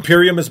to him.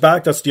 Imperium is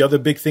back. That's the other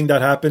big thing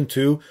that happened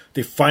too.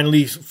 They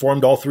finally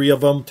formed all three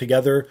of them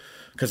together.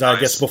 Because I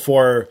guess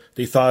before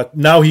they thought,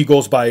 now he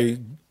goes by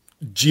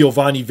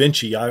Giovanni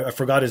Vinci. I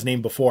forgot his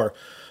name before.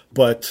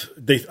 But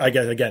I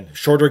guess, again,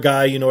 shorter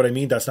guy, you know what I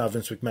mean? That's not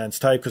Vince McMahon's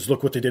type. Because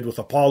look what they did with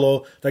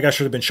Apollo. That guy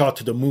should have been shot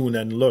to the moon.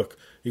 And look,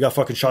 he got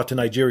fucking shot to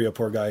Nigeria,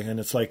 poor guy.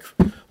 And it's like,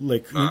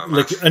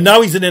 and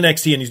now he's in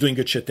NXT and he's doing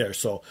good shit there.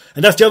 So,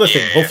 and that's the other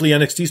thing. Hopefully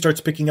NXT starts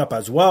picking up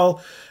as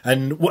well.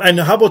 And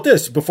how about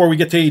this? Before we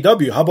get to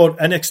AEW, how about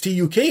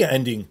NXT UK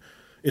ending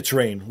its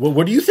reign?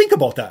 What do you think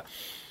about that?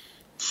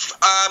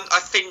 I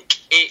think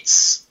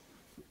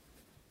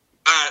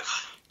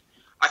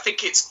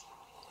it's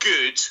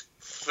good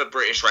for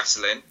British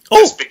wrestling.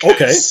 Oh,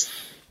 because,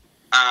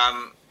 okay.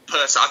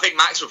 I think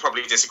Max would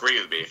probably disagree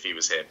with me if he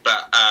was here,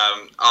 but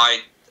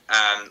I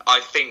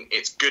think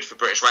it's good for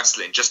British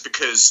wrestling just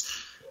because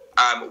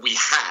we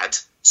had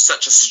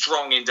such a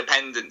strong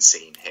independent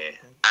scene here,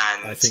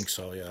 and I think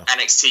so. Yeah,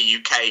 NXT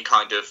UK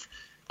kind of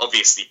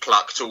obviously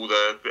plucked all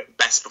the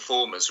best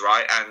performers,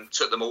 right, and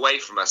took them away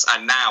from us,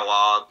 and now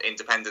our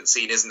independent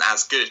scene isn't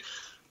as good.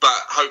 But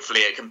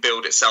hopefully it can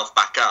build itself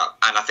back up.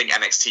 And I think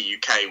NXT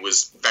UK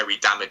was very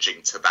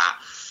damaging to that.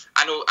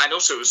 And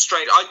also it was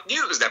strange. I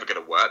knew it was never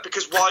going to work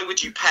because why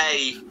would you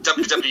pay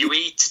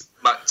WWE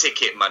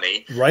ticket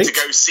money to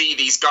go see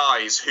these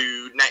guys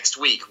who next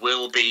week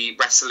will be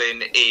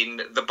wrestling in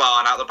the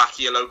barn out the back of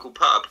your local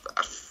pub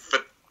for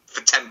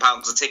 £10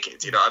 a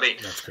ticket? You know what I mean?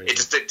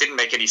 It didn't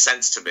make any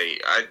sense to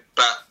me.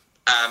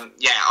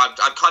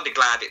 I'm kind of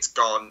glad it's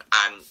gone,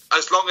 and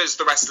as long as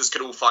the wrestlers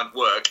can all find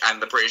work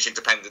and the British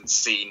independent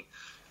scene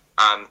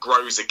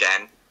grows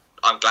again,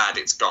 I'm glad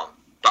it's gone.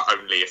 But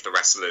only if the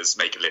wrestlers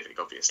make a living,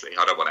 obviously.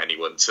 I don't want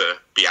anyone to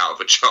be out of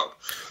a job.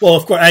 Well,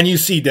 of course, and you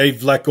see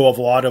they've let go of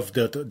a lot of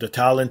the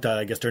talent.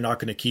 I guess they're not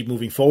going to keep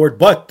moving forward,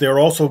 but they're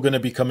also going to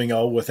be coming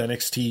out with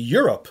NXT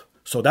Europe.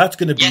 So that's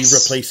going to be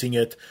replacing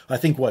it. I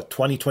think,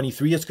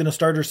 2023 it's going to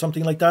start or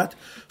something like that.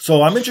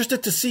 So I'm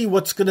interested to see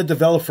what's going to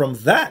develop from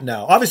that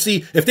now.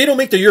 Obviously, if they don't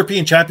make the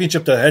European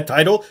Championship the head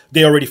title,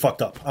 they already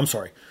fucked up. I'm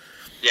sorry.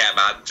 Yeah,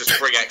 man. Just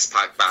bring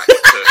X-Pac back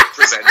to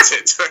present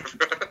it to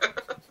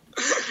everyone.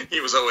 He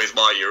was always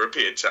my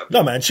European champion.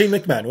 No, man. Shane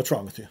McMahon. What's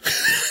wrong with you?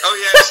 Oh,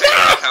 yeah. Shane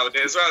McMahon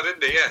did as well,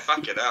 didn't he? Yeah,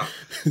 fucking hell.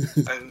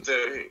 And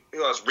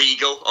who else?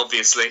 Regal,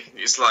 obviously.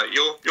 It's like,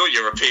 you're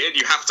European.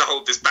 You have to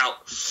hold this belt.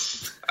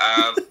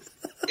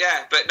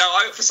 Yeah, but no,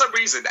 for some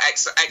reason,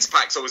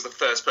 X-Pac's always the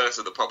first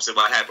person that pops in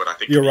my head when I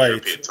think of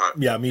European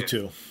title. Yeah, me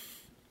too.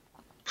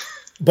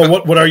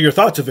 But what are your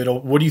thoughts of it?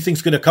 What do you think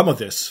is going to come of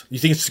this? You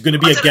think it's going to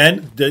be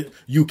again the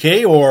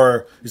UK,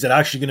 or is it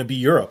actually going to be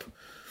Europe?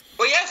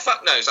 Well, yeah,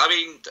 fuck knows. I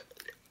mean,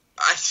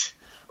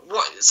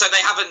 so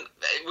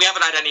we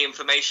haven't had any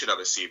information,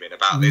 I'm assuming,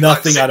 about this.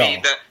 Nothing at all.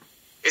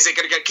 Is it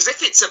going to go? Because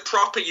if it's a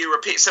proper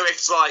European, so if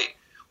it's like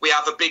we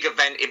have a big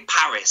event in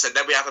Paris and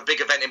then we have a big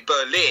event in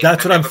Berlin.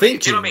 That's what I'm thinking.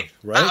 Do you know what I mean?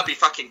 Right? That'd be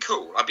fucking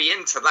cool. I'd be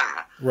into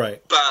that.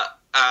 Right. But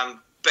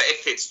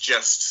if it's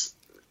just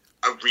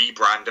a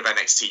rebrand of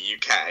NXT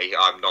UK,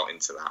 I'm not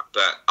into that.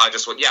 But I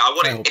just want,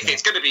 if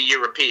it's going to be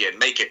European,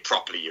 make it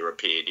properly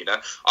European, you know?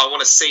 I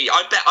want to see,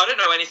 I don't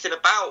know anything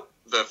about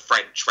the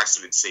French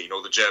wrestling scene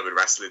or the German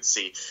wrestling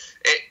scene.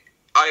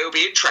 It'll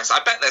be interesting.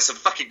 I bet there's some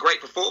fucking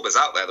great performers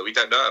out there that we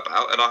don't know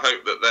about, and I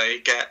hope that they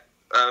get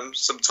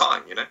some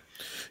time, you know?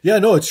 Yeah,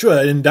 no, it's true.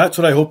 And that's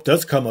what I hope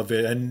does come of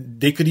it.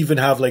 And they could even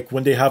have, like,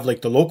 when they have,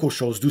 like, the local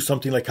shows, do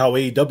something like how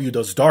AEW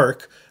does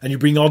Dark, and you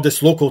bring all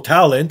this local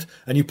talent,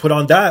 and you put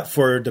on that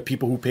for the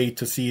people who pay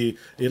to see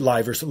it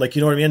live, or like,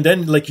 you know what I mean? And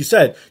then, like you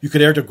said, you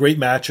could air the great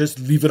matches,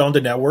 leave it on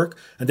the network,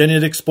 and then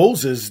it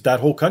exposes that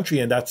whole country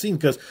and that scene.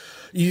 Because,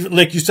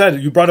 like you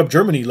said, you brought up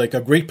Germany, like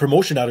a great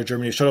promotion out of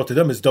Germany, shout out to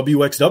them, is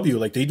WXW.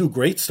 Like, they do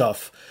great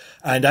stuff.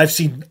 And I've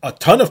seen a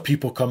ton of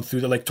people come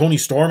through there. Like Tony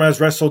Storm has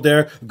wrestled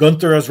there.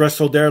 Gunther has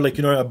wrestled there. Like,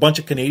 you know, a bunch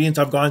of Canadians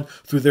have gone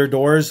through their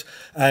doors.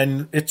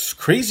 And it's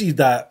crazy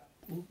that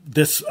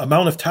this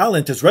amount of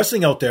talent is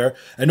wrestling out there.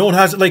 And no one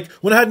has, like,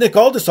 when I had Nick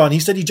Aldis on, he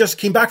said he just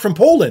came back from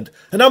Poland.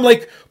 And I'm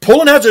like,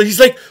 Poland has it. He's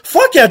like,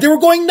 fuck yeah, they were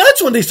going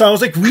nuts when they saw it. I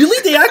was like,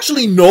 really? They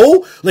actually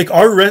know, like,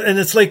 and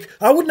it's like,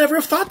 I would never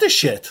have thought this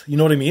shit. You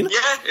know what I mean?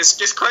 Yeah, it's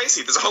just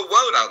crazy. There's a whole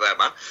world out there,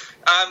 man.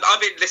 I've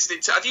been listening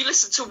to. Have you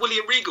listened to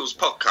William Regal's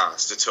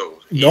podcast at all?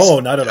 No,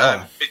 not at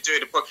all. Been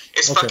doing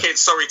it's fucking.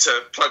 Sorry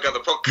to plug other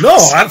podcasts. No,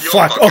 I'm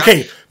fuck. Podcast.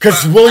 Okay,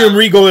 because William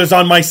Regal is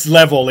on my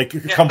level. Like,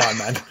 come on,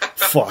 man.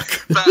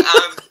 Fuck.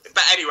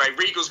 But anyway,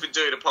 Regal's been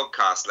doing a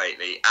podcast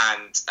lately,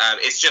 and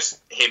it's just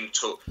him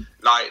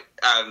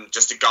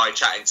just a guy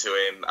chatting to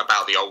him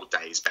about the old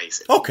days,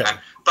 basically. Okay. And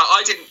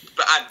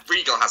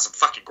Regal has some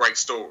fucking great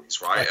stories,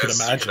 right?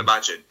 I can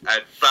imagine.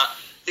 But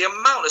the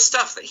amount of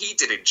stuff that he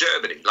did in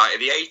Germany, like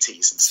in the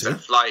 80s and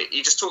stuff, like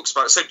he just talks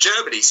about. So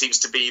Germany seems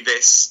to be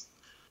this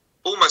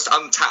almost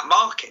untapped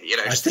market, you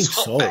know, it's this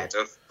hotbed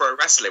of pro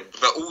wrestling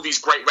that all these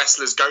great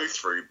wrestlers go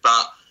through,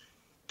 but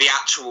the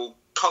actual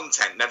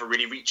content never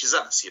really reaches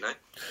us, you know?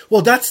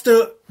 Well, that's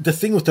the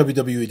thing with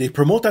WWE. They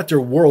promote that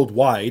they're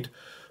worldwide,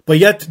 But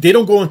yet they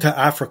don't go into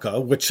Africa,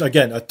 which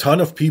again, a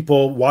ton of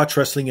people watch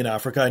wrestling in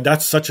Africa, and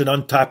that's such an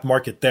untapped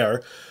market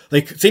there.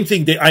 Like same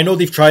thing. I know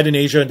they've tried in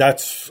Asia, and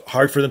that's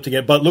hard for them to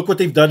get. But look what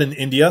they've done in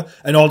India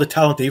and all the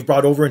talent they've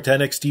brought over into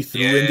NXT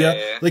through India.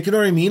 Yeah. Like, you know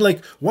what I mean?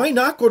 Like, why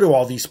not go to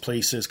all these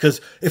places?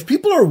 Because if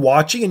people are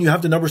watching and you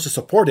have the numbers to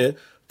support it,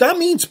 that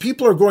means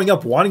people are growing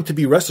up wanting to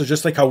be wrestlers,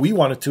 just like how we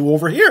wanted to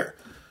over here.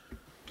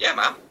 Yeah,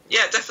 man.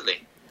 Yeah,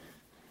 definitely.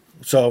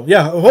 So,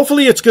 yeah,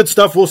 hopefully it's good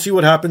stuff. We'll see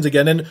what happens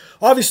again. And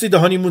obviously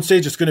the honeymoon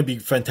stage is going to be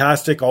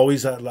fantastic,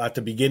 always at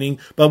the beginning.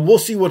 But we'll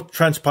see what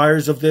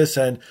transpires of this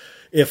and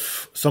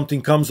if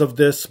something comes of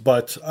this.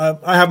 But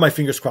I have my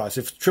fingers crossed.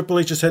 If Triple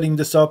H is heading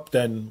this up,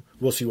 then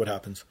we'll see what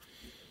happens.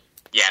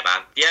 Yeah,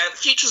 man. Yeah, the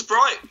future's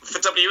bright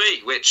for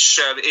WE, which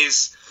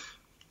is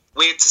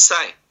weird to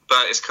say,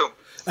 but it's cool.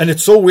 And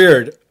it's so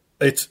weird.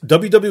 It's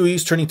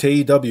WWE's turning to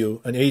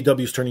AEW and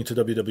AEW's turning to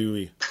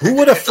WWE. Who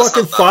would have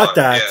fucking thought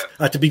that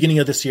at the beginning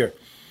of this year?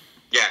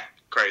 Yeah,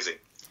 crazy.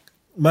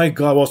 My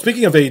God. Well,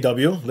 speaking of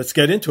AEW, let's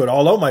get into it.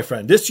 All out, my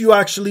friend. This you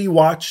actually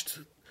watched.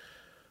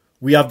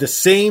 We have the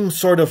same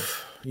sort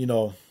of,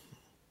 outcome.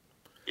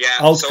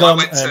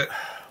 So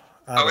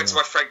I went to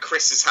my friend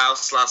Chris's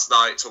house last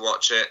night to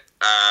watch it.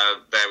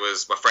 There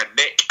was my friend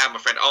Nick and my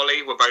friend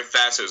Ollie were both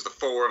there, so it was the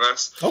four of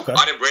us. Okay.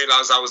 I didn't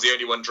realise I was the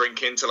only one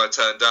drinking till I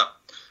turned up.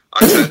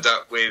 I turned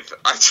up with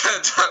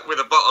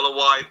a bottle of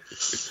wine,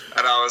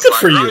 and I was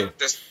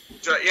just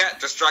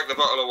drank the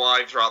bottle of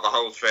wine throughout the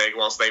whole thing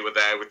whilst they were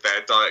there with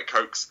their Diet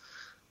Cokes.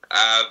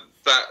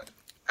 But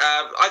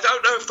I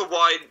don't know if the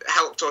wine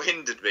helped or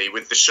hindered me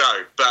with the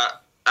show,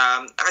 but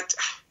I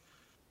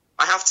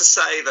have to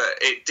say that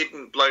it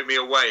didn't blow me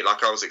away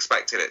like I was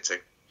expecting it to.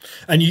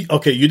 And you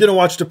didn't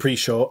watch the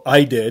pre-show.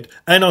 I did.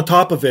 And on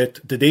top of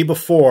it, the day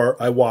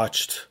before, I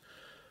watched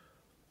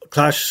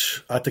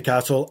Clash at the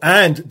Castle,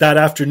 and that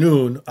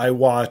afternoon I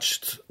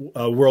watched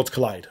Worlds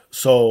Collide.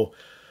 So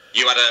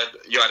you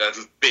had a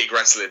big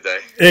wrestling day.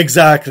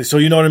 Exactly. So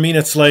you know what I mean?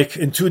 It's like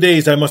in 2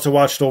 days I must have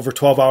watched over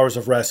 12 hours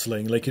of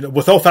wrestling, like,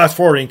 without fast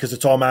forwarding, because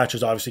it's all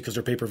matches, obviously, because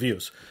they're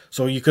pay-per-views.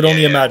 So you could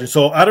only imagine.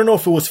 So I don't know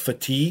if it was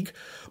fatigue,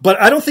 but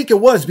I don't think it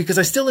was, because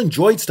I still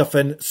enjoyed stuff,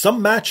 and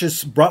some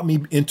matches brought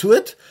me into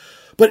it.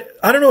 But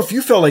I don't know if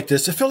you felt like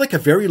this. It felt like a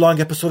very long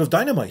episode of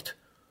Dynamite.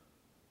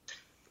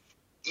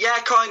 Yeah,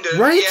 kind of.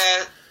 Right?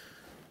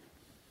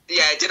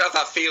 Yeah, it did have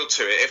that feel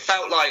to it. It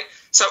felt like...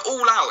 So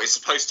All Out is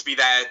supposed to be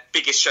their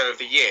biggest show of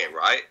the year,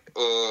 right?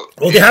 Well,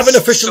 they haven't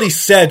officially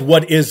said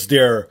what is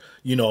their,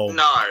 No.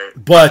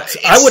 But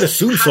I would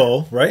assume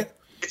so, right?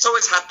 It's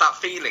always had that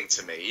feeling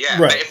to me, yeah.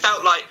 Right. But it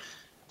felt like...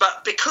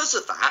 But because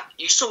of that,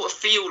 you sort of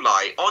feel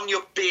like on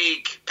your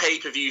big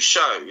pay-per-view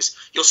shows,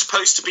 you're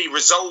supposed to be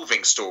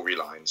resolving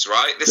storylines,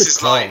 right? This is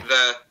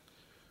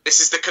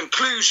the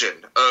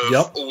conclusion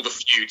of all the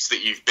feuds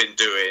that you've been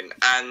doing,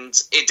 and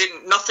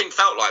nothing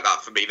felt like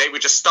that for me. They were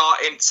just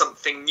starting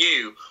something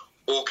new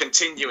or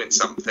continuing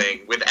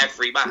something with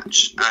every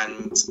match,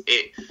 and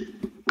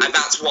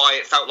that's why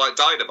it felt like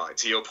Dynamite,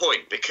 to your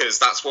point, because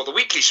that's what the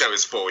weekly show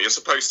is for. You're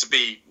supposed to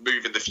be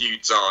moving the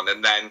feuds on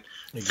and then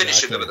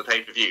finishing them at the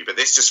pay-per-view, but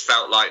this just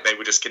felt like they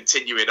were just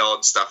continuing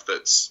on stuff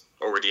that's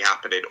already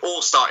happening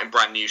or starting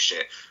brand new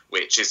shit,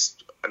 which is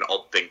an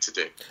odd thing to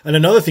do. And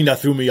another thing that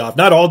threw me off,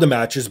 not all the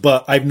matches,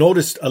 but I've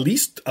noticed at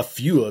least a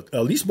few, at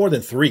least more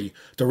than 3,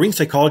 the ring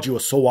psychology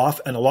was so off,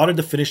 and a lot of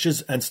the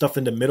finishes and stuff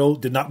in the middle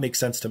did not make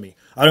sense to me.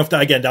 I don't know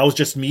if that was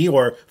just me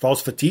or if I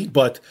was fatigued,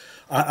 but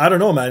I don't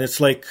know, man.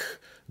 It's like,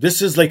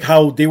 this is like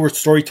how they were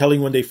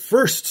storytelling when they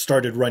first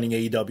started running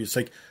AEW. It's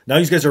like, now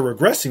these guys are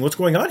regressing. What's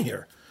going on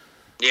here?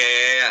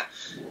 Yeah.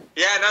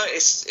 No,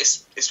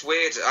 it's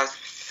weird.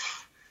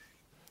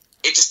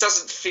 It just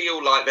doesn't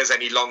feel like there's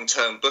any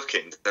long-term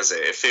booking, does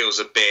it? It feels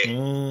a bit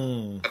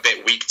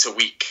week to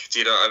week. Do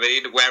you know what I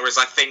mean? Whereas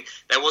I think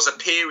there was a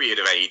period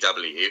of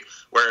AEW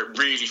where it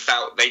really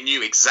felt they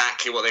knew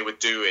exactly what they were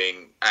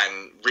doing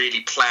and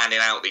really planning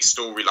out these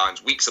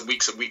storylines weeks and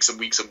weeks and weeks and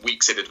weeks and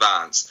weeks in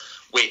advance,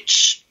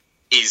 which,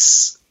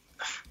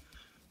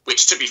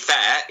 to be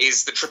fair,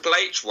 is the Triple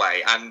H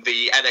way and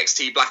the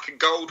NXT Black and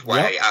Gold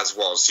way, as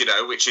was,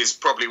 which is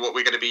probably what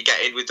we're going to be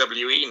getting with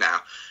WE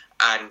now.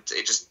 And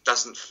it just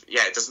doesn't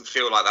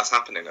feel like that's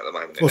happening at the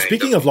moment. Well,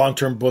 speaking of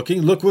long-term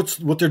booking, look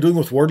what they're doing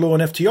with Wardlow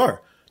and FTR.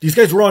 These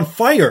guys were on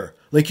fire.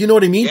 Like, you know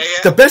what I mean? Yeah.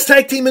 The best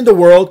tag team in the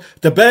world,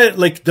 the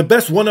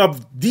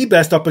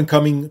best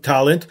up-and-coming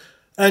talent,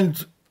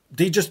 and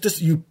they just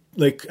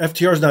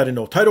FTR's not in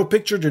no title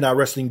picture. They're not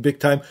wrestling big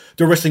time.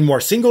 They're wrestling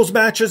more singles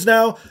matches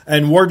now.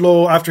 And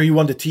Wardlow, after he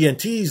won the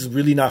TNT, is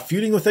really not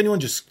feuding with anyone.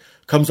 Just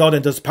comes out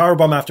and does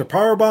powerbomb after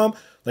powerbomb.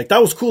 Like,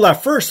 that was cool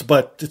at first,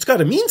 but it's got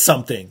to mean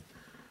something.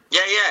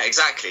 Yeah,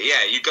 exactly.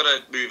 Yeah, you've got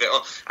to move it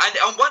on. And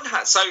on one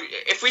hand, so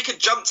if we could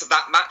jump to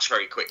that match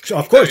very quickly.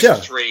 Of course,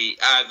 those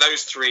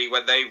three,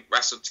 when they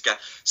wrestled together.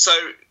 So,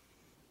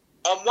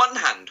 on one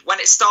hand,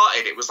 when it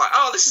started, it was like,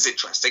 oh, this is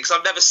interesting, because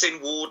I've never seen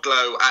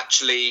Wardlow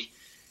actually...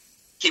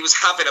 He was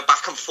having a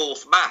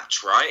back-and-forth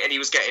match, right? And he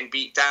was getting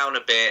beat down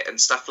a bit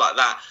and stuff like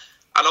that.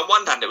 And on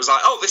one hand, it was like,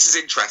 oh, this is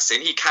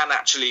interesting. He can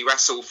actually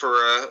wrestle for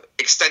an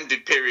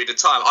extended period of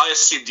time. I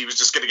assumed he was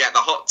just going to get the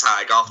hot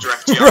tag after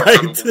FTR had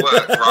done all the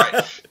work, right?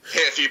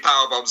 Hit a few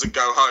power bombs and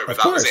go home.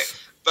 That was it.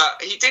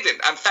 But he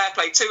didn't, and fair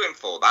play to him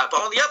for that.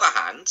 But on the other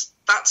hand,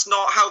 that's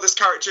not how this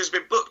character has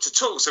been booked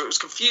at all. So it was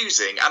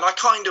confusing, and I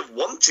kind of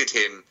wanted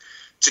him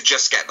to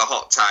just get the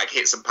hot tag,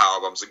 hit some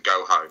power bombs, and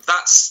go home.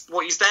 That's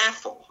what he's there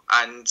for,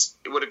 and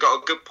it would have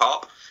got a good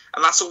pop.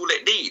 And that's all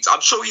it needs.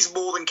 I'm sure he's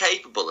more than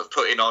capable of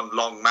putting on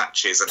long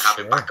matches and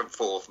having back and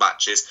forth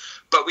matches,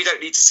 but we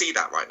don't need to see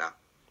that right now.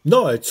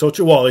 No, it's so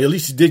true. Well, at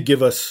least he did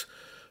give us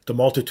the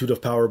multitude of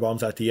power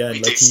bombs at the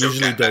end, like he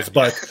usually does.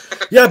 But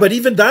yeah, but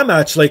even that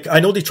match, like I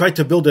know they tried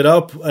to build it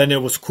up, and it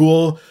was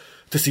cool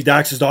to see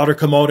Dax's daughter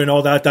come out and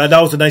all that. That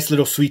was a nice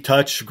little sweet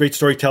touch, great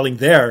storytelling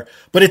there.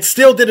 But it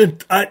still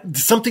didn't.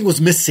 Something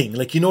was missing.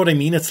 Like, you know what I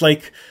mean? It's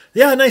like,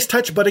 yeah, nice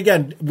touch, but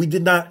again, we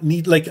did not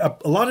need like a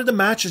lot of the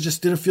matches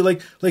just didn't feel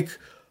like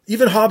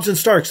even Hobbs and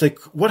Starks. Like,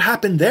 what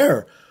happened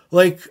there?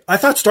 Like, I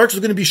thought Starks was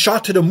going to be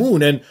shot to the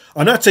moon, and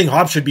I'm not saying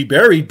Hobbs should be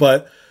buried,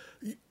 but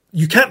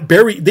you can't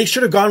bury. They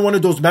should have gone one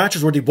of those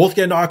matches where they both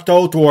get knocked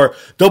out, or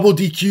double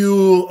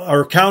DQ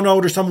or count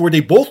out or something where they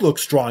both look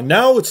strong.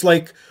 Now it's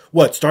like,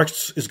 what,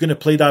 Starks is going to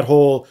play that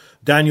whole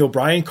Daniel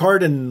Bryan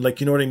card and, like,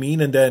 you know what I mean,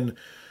 and then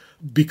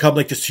become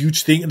like this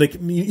huge thing, like,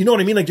 you know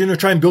what I mean, like they're going to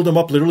try and build him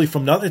up literally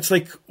from nothing. It's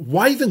like,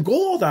 why even go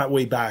all that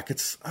way back?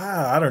 It's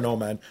I don't know,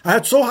 man. I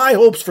had so high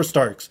hopes for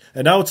Starks,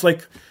 and now it's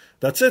like,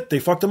 that's it, they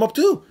fucked him up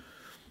too.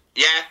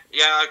 Yeah,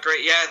 I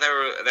agree. Yeah,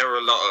 there were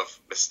a lot of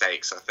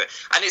mistakes, I think,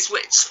 and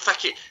it's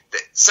fucking.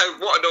 So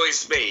what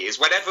annoys me is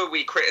whenever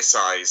we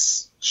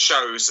criticise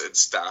shows and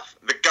stuff,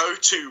 the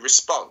go-to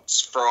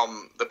response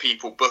from the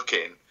people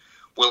booking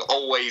will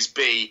always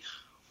be,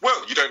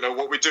 "Well, you don't know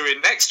what we're doing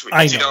next week."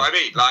 Do you know what I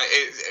mean? Like,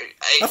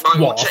 it might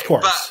well, of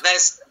course.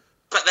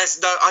 but there's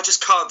no. I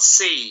just can't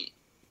see.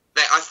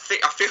 I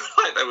feel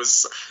like there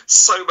was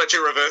so much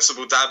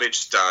irreversible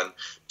damage done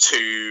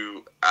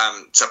to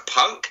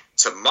Punk,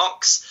 to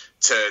Mox,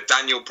 to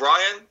Daniel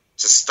Bryan,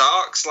 to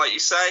Starks, like you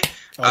say.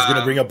 I was going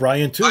to bring up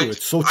Bryan too.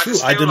 It's so true.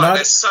 I did not.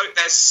 There's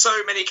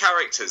so many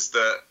characters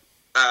that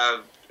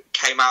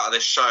came out of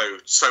this show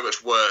so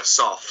much worse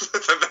off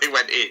than they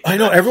went in. I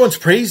know everyone's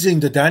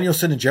praising the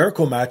Danielson and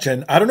Jericho match,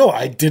 and I don't know.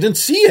 I didn't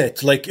see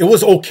it. Like, it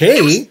was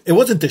okay. It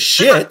wasn't the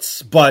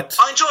shits, but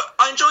I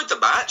enjoyed the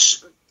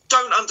match.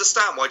 Don't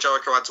understand why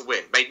Jericho had to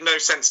win. Made no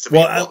sense to me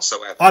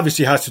whatsoever.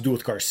 Obviously, it has to do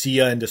with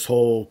Garcia and this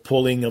whole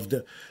pulling of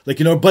the, like,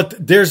 you know. But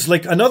there's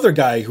like another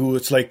guy who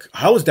it's like,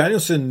 how is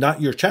Danielson not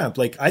your champ?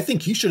 Like, I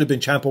think he should have been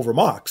champ over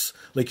Mox.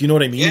 Like, you know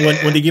what I mean?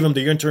 Yeah. When they gave him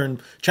the interim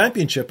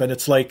championship, and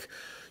it's like,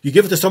 you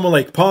give it to someone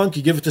like Punk,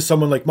 you give it to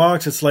someone like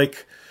Mox. It's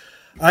like,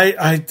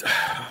 I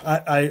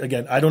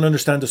again, I don't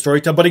understand the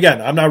storytelling. But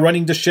again, I'm not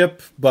running the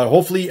ship. But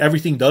hopefully,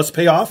 everything does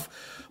pay off.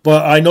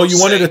 But I know you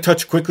wanted to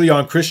touch quickly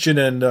on Christian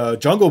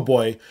and Jungle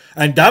Boy,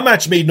 and that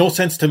match made no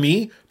sense to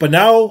me. But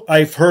now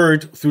I've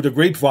heard through the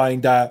grapevine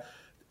that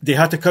they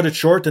had to cut it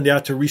short and they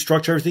had to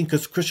restructure everything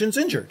because Christian's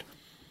injured.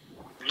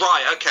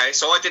 Right. Okay.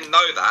 So I didn't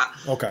know that.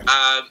 Okay.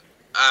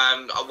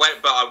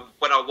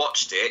 When I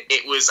watched it,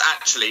 it was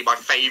actually my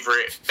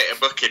favourite bit of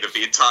booking of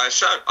the entire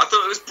show. I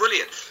thought it was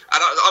brilliant,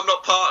 and I'm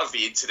not part of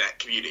the internet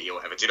community or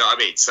whatever. Do you know what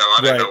I mean? So I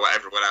don't know what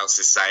everyone else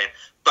is saying,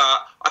 but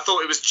I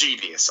thought it was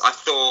genius. I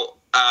thought.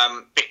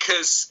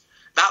 Because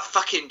that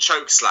fucking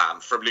choke slam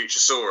from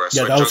Luchasaurus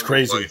when Jungle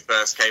Boy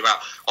first came out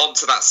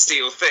onto that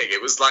steel thing,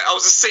 it was like I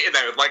was just sitting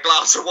there with my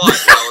glass of wine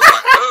and I was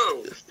like,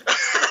 oh,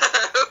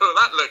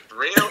 that looked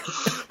real.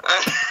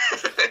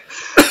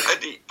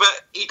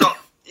 But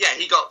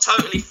he got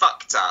totally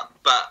fucked up.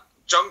 But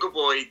Jungle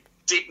Boy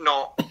did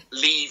not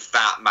leave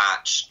that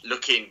match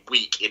looking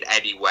weak in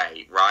any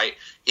way, right?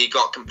 He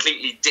got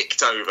completely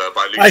dicked over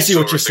by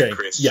Luchasaurus and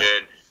Christian.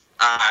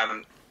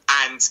 Yeah.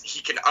 And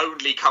he can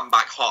only come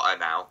back hotter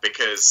now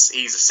because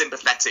he's a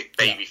sympathetic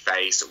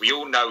babyface. We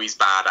all know he's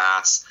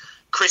badass.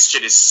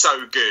 Christian is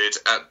so good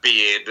at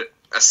being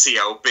a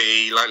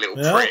CLB, like little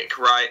prick,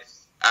 right?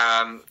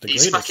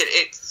 He's fucking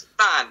it,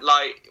 man.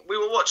 Like, we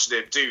were watching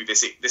him do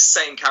this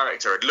same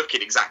character and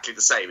looking exactly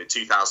the same in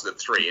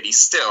 2003, and he's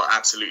still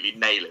absolutely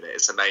nailing it.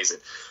 It's amazing.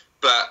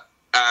 But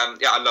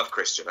I love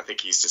Christian. I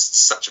think he's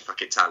just such a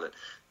fucking talent.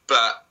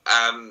 But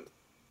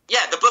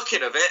the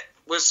booking of it.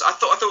 I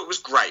thought it was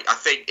great. I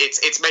think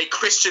it's made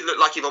Christian look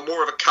like even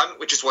more of a cunt,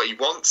 which is what he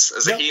wants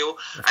as a heel,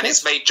 and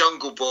it's made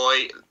Jungle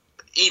Boy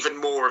even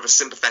more of a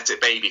sympathetic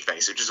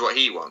babyface, which is what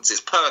he wants.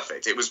 It's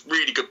perfect. It was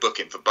really good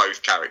booking for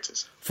both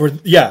characters. For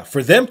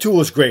them two, it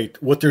was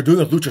great. What they're doing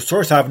with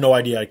Luchasaurus, I have no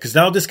idea, because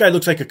now this guy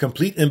looks like a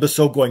complete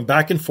imbecile going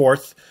back and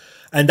forth,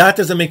 and that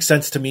doesn't make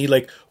sense to me.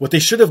 Like, what they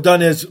should have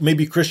done is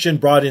maybe Christian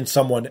brought in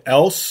someone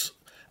else,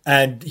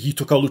 and he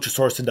took out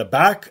Luchasaurus in the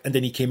back, and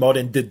then he came out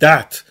and did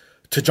that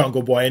to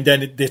Jungle Boy, and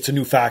then it's a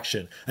new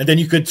faction. And then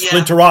you could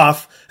splinter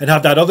off and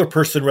have that other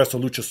person wrestle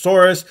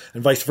Luchasaurus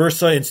and vice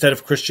versa instead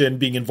of Christian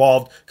being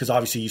involved because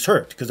obviously he's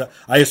hurt. Because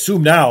I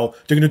assume now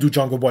they're going to do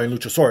Jungle Boy and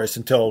Luchasaurus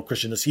until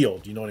Christian is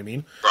healed. You know what I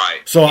mean?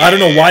 Right. So I don't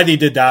know why they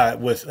did that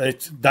with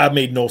it. That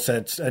made no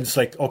sense. And it's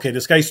like, okay,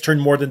 this guy's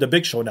turned more than the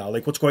Big Show now.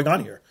 Like, what's going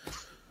on here?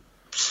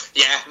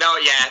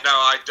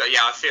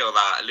 I feel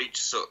that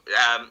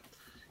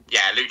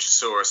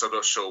Luchasaurus. I'm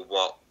not sure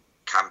what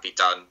can be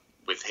done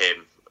with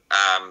him.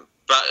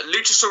 But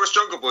Luchasaurus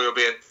Jungle Boy will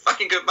be a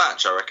fucking good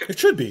match, I reckon. It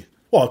should be.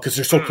 Well, because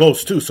they're so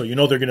close too, so you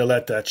know they're going to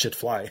let that shit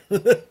fly.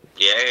 Yeah.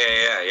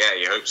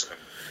 You hope so.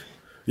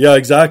 Yeah,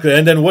 exactly.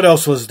 And then what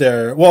else was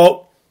there?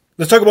 Well,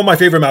 let's talk about my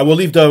favorite match. We'll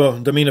leave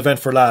the main event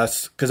for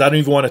last because I don't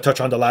even want to touch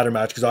on the ladder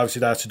match because obviously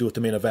that has to do with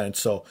the main event.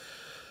 So,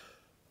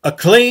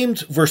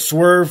 Acclaimed versus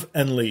Swerve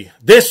and Lee.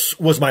 This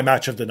was my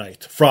match of the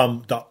night.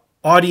 From the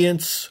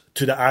audience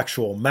to the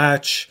actual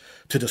match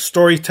to the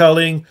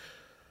storytelling.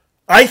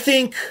 I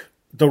think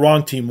the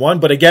wrong team won.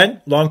 But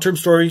again, long-term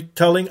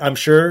storytelling. I'm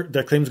sure the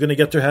Acclaim's going to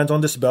get their hands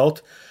on this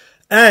belt.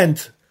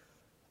 And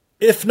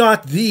if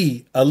not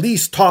at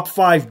least top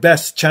 5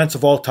 best chance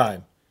of all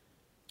time.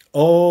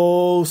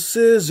 Oh,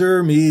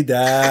 scissor me,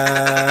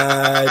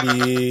 daddy.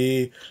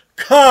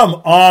 Come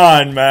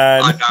on,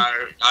 man. I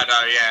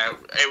know, yeah.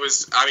 It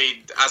was, I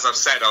mean, as I've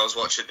said, I was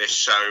watching this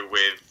show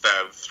with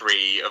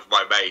 3 of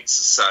my mates,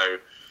 so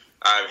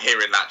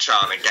hearing that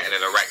chant and getting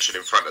an erection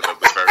in front of them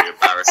was very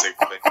embarrassing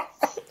for me.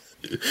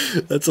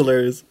 That's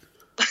hilarious.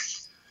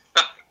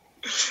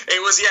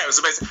 It was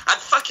amazing. And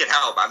fucking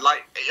hell, man,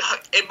 like,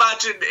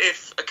 imagine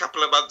if a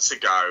couple of months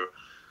ago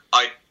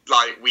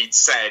we'd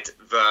said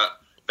that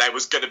there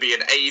was going to be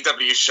an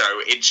AEW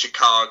show in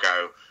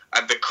Chicago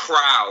and the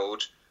crowd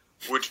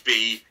would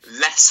be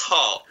less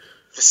hot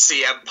for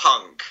CM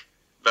Punk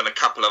than a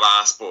couple of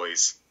ass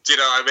boys. Do you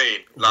know what I mean?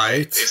 Like,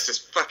 right. It's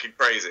just fucking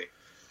crazy.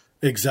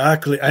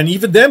 Exactly. And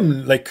even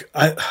them, like,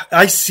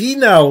 I see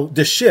now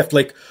the shift,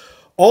 like,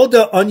 all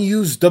the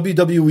unused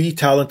WWE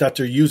talent that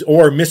they're using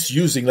or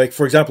misusing, like,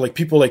 for example, like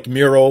people like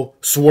Miro,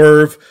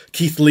 Swerve,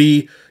 Keith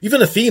Lee,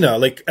 even Athena,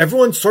 like,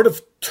 everyone's sort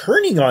of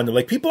turning on them.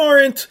 Like, people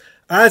aren't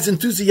as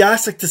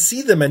enthusiastic to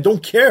see them and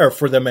don't care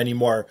for them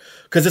anymore.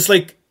 Because it's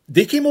like,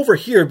 they came over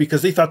here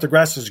because they thought the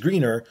grass was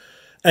greener.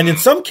 And in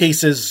some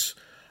cases,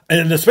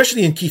 and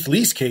especially in Keith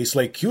Lee's case,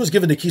 like, he was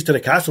given the keys to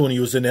the castle when he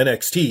was in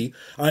NXT.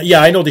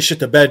 I know they shit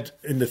the bed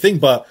in the thing,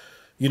 but,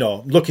 you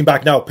know, looking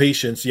back now,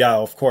 patience, yeah,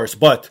 of course.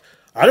 But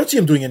I don't see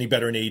him doing any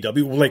better in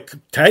AEW. Like,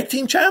 tag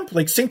team champ?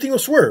 Like, same thing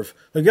with Swerve.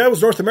 The guy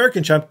was North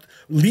American champ,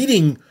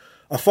 leading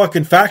a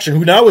fucking faction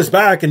who now is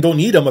back and don't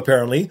need him,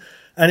 apparently.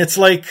 And it's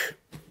like,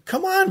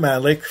 come on,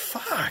 man. Like,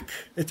 fuck.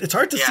 It's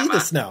hard to see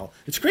this now.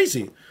 It's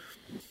crazy.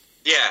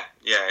 Yeah,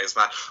 it's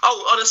mad.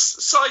 Oh, on a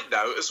side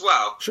note as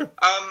well. Sure.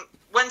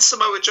 When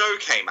Samoa Joe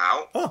came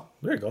out... Oh,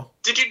 there you go.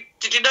 Did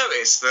you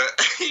notice that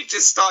he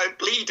just started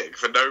bleeding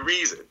for no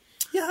reason?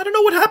 Yeah, I don't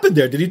know what happened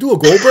there. Did he do a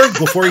Goldberg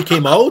before he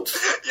came out?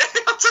 Yeah,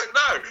 I don't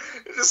know.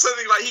 It's just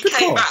something like he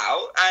came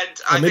out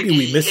and I maybe think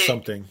we missed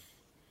something.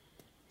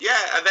 Yeah,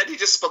 and then he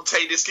just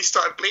spontaneously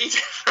started bleeding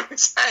from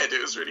his head.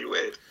 It was really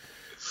weird.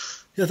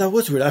 Yeah, that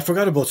was weird. I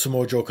forgot about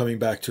Samoa Joe coming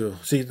back too.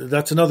 See,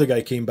 that's another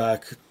guy came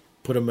back,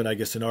 put him in, I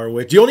guess, in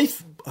ROH. The only,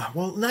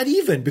 well, not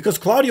even, because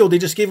Claudio, they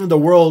just gave him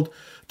the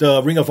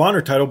Ring of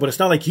Honor title, but it's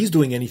not like he's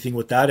doing anything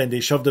with that, and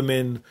they shoved him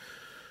in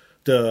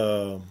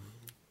the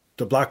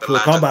Blackpool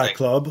Combat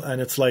Club,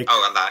 and it's like...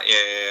 Oh, and that,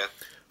 yeah.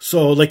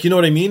 So, like, you know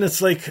what I mean?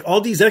 It's like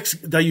all these X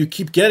that you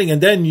keep getting, and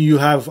then you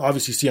have,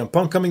 obviously, CM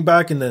Punk coming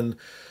back, and then...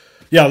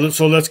 Yeah,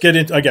 so let's get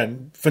into,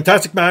 again,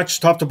 fantastic match,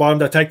 top to bottom.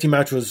 That tag team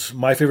match was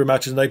my favorite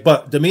match of the night.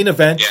 But the main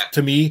event,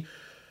 to me,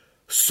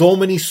 so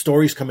many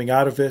stories coming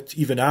out of it,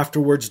 even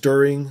afterwards,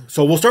 during.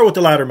 So we'll start with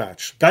the ladder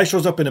match. Guy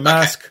shows up in a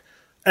mask. Okay.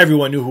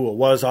 Everyone knew who it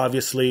was,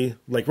 obviously.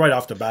 Like, right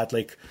off the bat.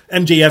 Like,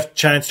 MJF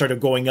chants started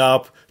going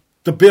up.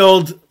 The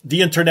build,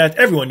 the internet,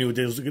 everyone knew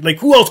this. Like,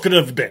 who else could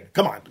it have been?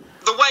 Come on.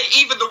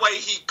 Even the way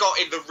he got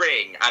in the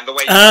ring and the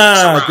way he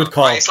moves around. Good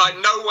call. Right? It's like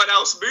no one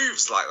else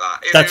moves like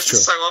that. That's true.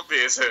 It's so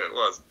obvious who it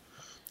was.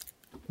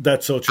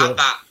 That's so true. And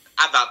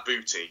that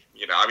booty,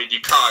 you know. I mean,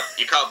 you can't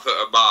put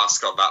a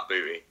mask on that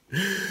booty.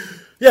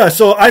 Yeah,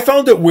 so I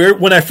found it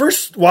weird when I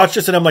first watched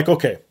this, and I'm like,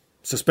 okay,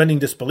 suspending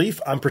disbelief.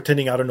 I'm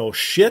pretending I don't know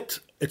shit.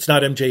 It's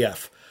not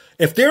MJF.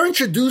 If they're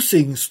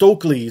introducing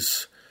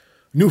Stokely's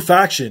new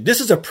faction,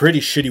 this is a pretty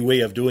shitty way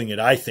of doing it,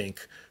 I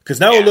think, because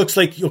now it looks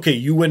like, okay,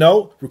 you went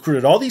out,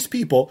 recruited all these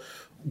people,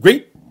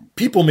 great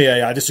people, may I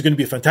add. This is going to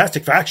be a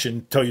fantastic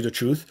faction, tell you the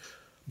truth.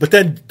 But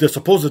then the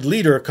supposed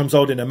leader comes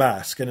out in a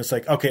mask, and it's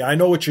like, okay, I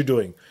know what you're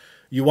doing.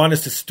 You want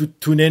us to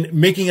tune in,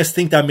 making us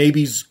think that maybe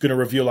he's going to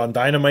reveal on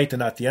Dynamite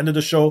and at the end of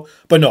the show.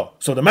 But no.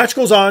 So the match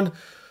goes on.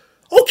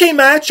 Okay,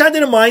 match. I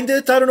didn't mind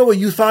it. I don't know what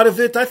you thought of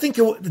it. I think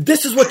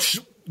this is what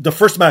the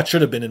first match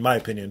should have been, in my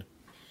opinion.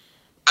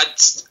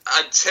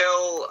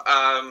 Until...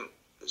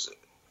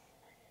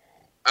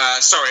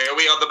 sorry, are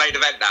we on the main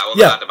event now, or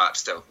the ladder match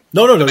still?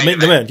 No, the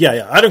main event.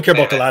 Yeah. I don't care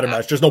about the ladder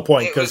match. There's no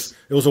point, because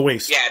it was a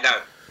waste. Yeah, no.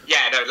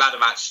 ladder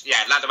match. Yeah,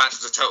 ladder match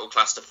was a total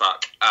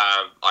clusterfuck.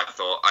 I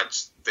thought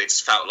it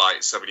just felt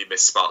like so many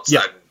missed spots.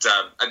 Yeah.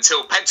 And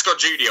until Pentagon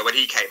Junior, when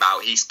he came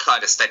out, he's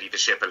kind of steadied the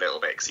ship a little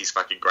bit because he's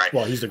fucking great.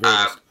 Well, he's the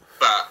greatest.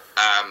 But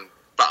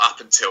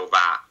up until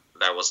that,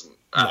 there wasn't.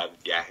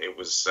 It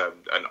was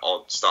an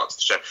odd start to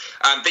the show.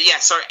 But yeah,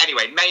 sorry.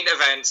 Anyway, main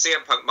event: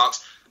 CM Punk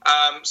Mox.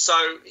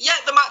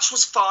 The match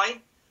was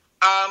fine.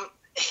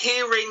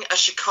 Hearing a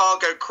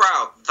Chicago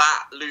crowd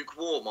that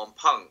lukewarm on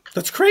Punk.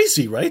 That's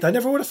crazy, right? I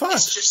never would have thought.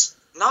 It's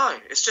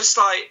just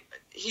like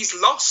he's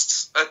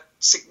lost a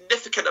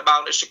significant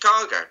amount of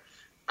Chicago. And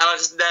I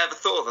just never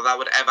thought that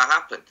would ever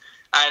happen.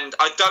 And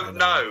I don't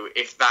know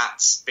if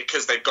that's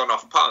because they've gone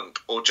off Punk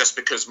or just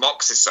because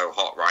Mox is so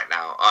hot right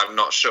now. I'm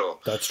not sure.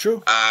 That's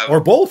true. Or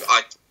both.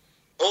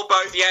 Or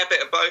both, yeah, a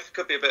bit of both.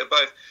 Could be a bit of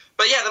both.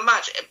 But yeah,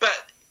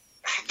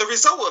 the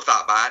result of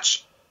that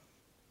match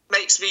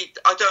makes me...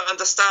 I don't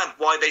understand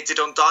why they did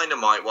on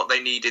Dynamite what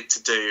they needed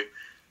to do.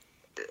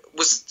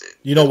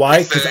 You know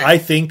why? Because I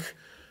think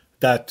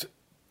that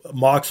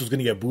Mox was going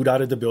to get booed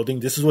out of the building.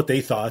 This is what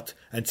they thought.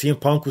 And CM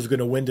Punk was going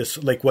to win this,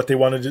 like what they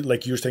wanted,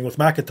 like you were saying with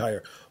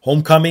McIntyre.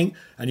 Homecoming,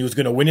 and he was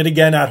going to win it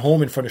again at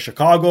home in front of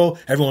Chicago.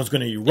 Everyone was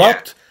going to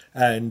erupt.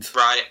 Yeah. And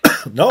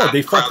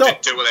they fucked up.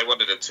 Didn't do what they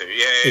wanted it to.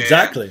 Yeah.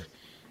 Exactly.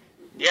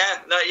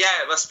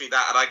 It must be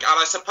that. And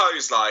I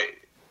suppose,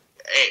 like,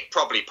 it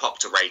probably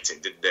popped a rating,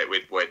 didn't it,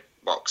 with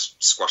Mox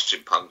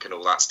squashing Punk and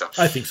all that stuff.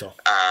 I think so.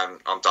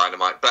 On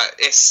Dynamite. But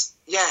it's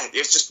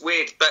just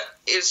weird. But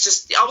I was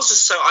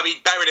just so... I mean,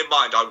 bearing in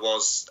mind I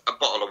was a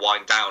bottle of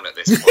wine down at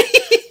this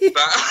point.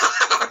 But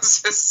I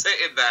was just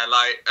sitting there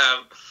like,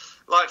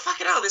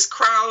 fucking hell, this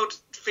crowd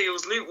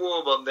feels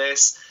lukewarm on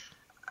this.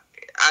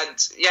 And,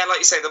 yeah, like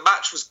you say, the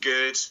match was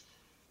good.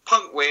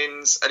 Punk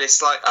wins, and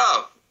it's like,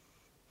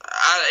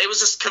 it was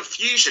just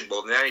confusion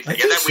more than anything.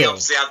 And then we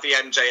obviously had the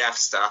MJF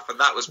stuff, and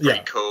that was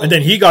pretty cool. And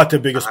then he got the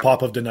biggest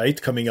pop of the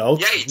night coming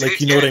out. Yeah, he did.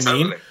 You know what I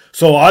mean?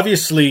 So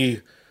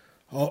obviously,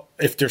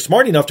 if they're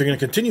smart enough, they're going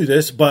to continue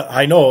this. But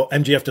I know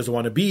MJF doesn't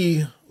want to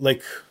be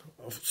like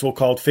a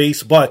so-called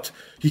face, but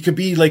he could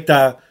be like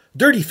that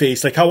dirty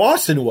face, like how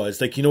Austin was.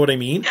 Like, you know what I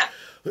mean? Yeah.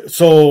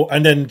 So,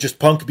 and then just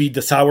Punk be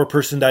the sour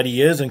person that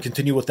he is and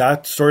continue with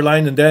that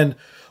storyline. And then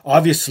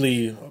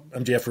obviously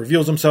MJF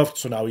reveals himself.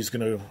 So now he's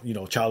going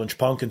to, challenge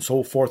Punk and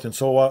so forth and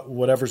so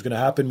whatever's going to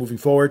happen moving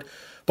forward.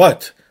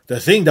 But the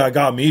thing that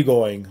got me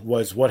going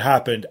was what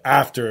happened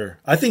after.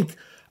 I think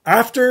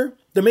after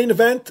the main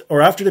event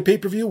or after the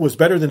pay-per-view was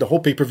better than the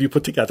whole pay-per-view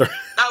put together.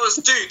 That was,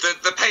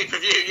 the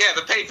pay-per-view. Yeah,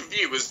 the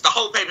pay-per-view was, the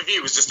whole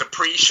pay-per-view was just a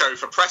pre-show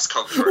for press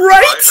conference.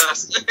 Right?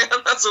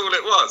 That's all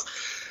it was.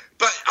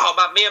 But,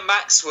 man, me and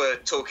Max were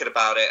talking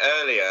about it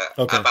earlier,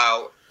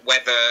 about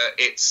whether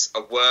it's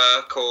a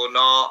work or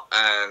not.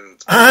 And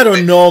I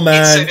don't know,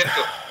 man.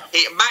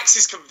 Max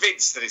is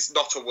convinced that it's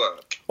not a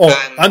work.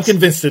 Oh, I'm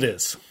convinced it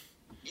is.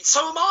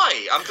 So am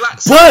I. I'm glad.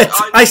 But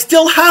I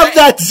still have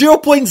that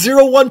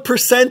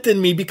 0.01%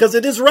 in me because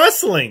it is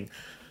wrestling.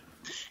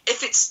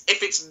 If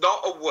it's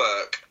not a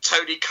work,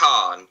 Tony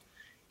Khan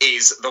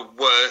is the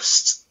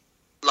worst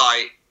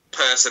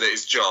person at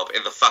his job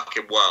in the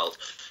fucking world.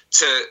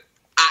 To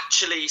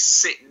actually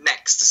sit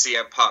next to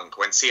CM Punk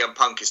when CM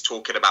Punk is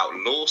talking about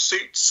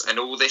lawsuits and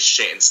all this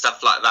shit and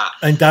stuff like that.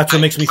 And that's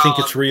what makes me think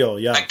it's real,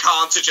 yeah. And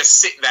Khan to just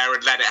sit there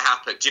and let it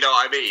happen. Do you know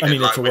what I mean? I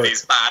mean, and, with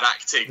his bad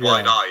acting,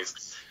 wide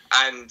eyes.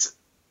 And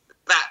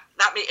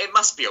that mean it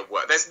must be a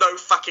work. There's no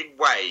fucking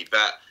way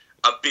that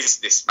a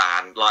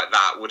businessman like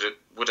that would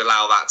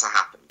allow that to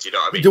happen. Do you know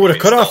what I mean? They would have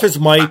cut off his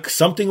mic.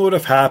 Something would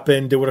have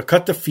happened. They would have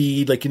cut the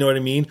feed. Like, you know what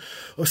I mean?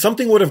 Or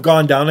something would have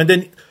gone down.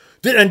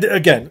 And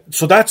again,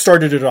 so that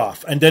started it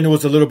off. And then it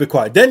was a little bit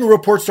quiet. Then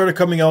reports started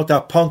coming out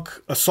that Punk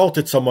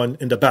assaulted someone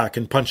in the back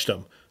and punched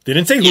him. They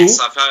didn't say who. Yes,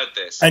 I've heard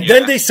this. And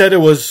then they said it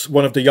was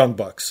one of the Young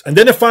Bucks. And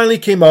then it finally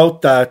came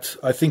out that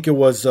I think it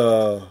was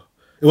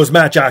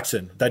Matt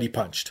Jackson that he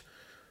punched.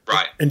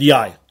 Right. In the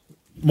eye.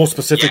 Most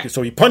specifically. Yeah.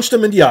 So he punched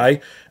him in the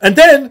eye. And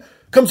then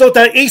comes out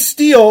that Ace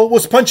Steel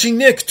was punching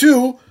Nick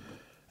too.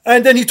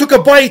 And then he took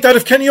a bite out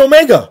of Kenny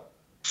Omega.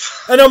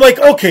 And I'm like,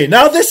 okay,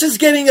 now this is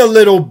getting a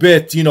little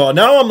bit,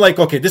 now I'm like,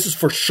 okay, this is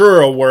for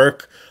sure a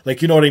work.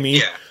 Like, you know what I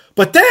mean? Yeah.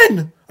 But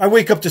then I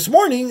wake up this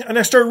morning and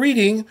I start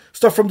reading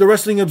stuff from the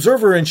Wrestling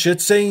Observer and shit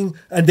saying,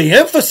 and they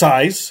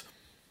emphasize,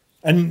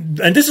 and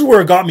this is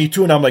where it got me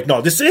too. And I'm like,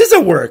 no, this is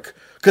a work.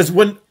 Because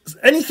when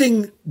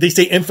anything they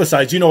say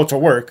emphasize, it's a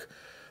work.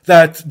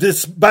 That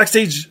this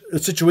backstage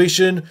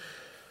situation,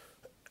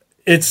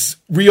 it's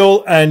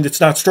real and it's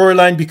not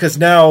storyline because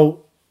now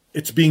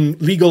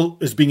legal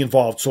is being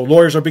involved. So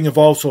lawyers are being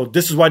involved. So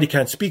this is why they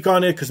can't speak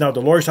on it because now the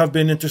lawyers have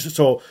been interested.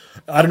 So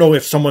I don't know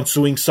if someone's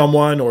suing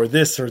someone or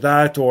this or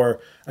that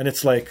and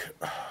it's like,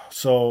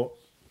 so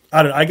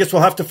I don't know. I guess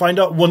we'll have to find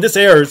out when this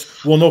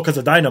airs. We'll know because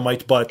of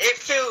Dynamite, but it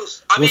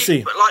feels, we'll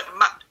see. But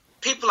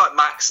people like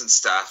Max and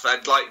stuff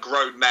and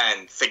grown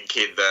men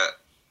thinking that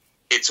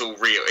it's all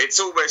real. It's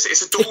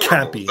adorable. It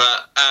can't be.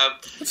 But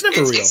it's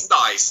never real. It's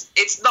nice.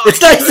 It's nice.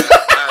 It's nice.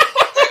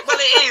 Well,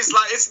 it is.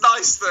 Like, it's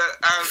nice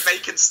that they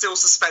can still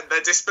suspend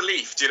their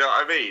disbelief. Do you know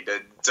what I mean?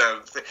 And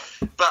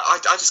but I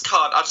just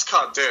can't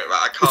do it.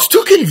 Right? I can't. It's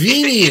too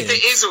convenient.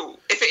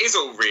 If it is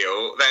all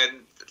real,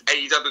 then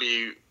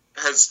AEW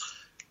has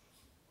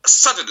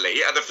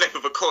suddenly, at the flip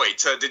of a coin,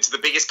 turned into the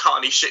biggest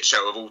carny shit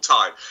show of all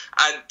time,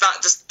 and that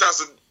just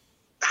doesn't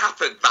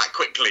happen that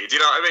quickly. Do you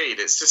know what I mean?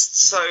 It's just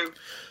so.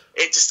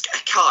 It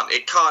can't.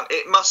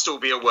 It must all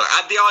be a work.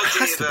 And the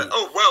idea that,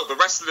 the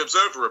Wrestling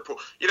Observer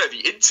report,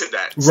 the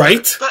internet.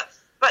 Right.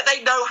 But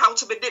they know how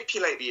to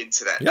manipulate the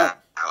internet now.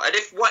 And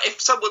if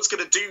someone's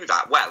going to do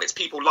that, well, it's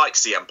people like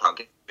CM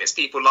Punk, it's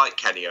people like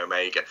Kenny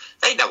Omega.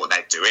 They know what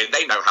they're doing.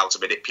 They know how to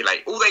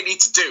manipulate. All they need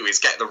to do is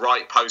get the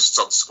right posts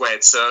on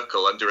Squared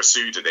Circle under a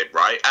pseudonym,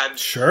 right? And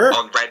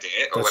on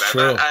Reddit or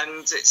whatever. True.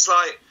 And it's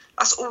like,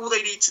 that's all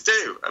they need to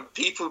do. And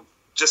people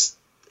just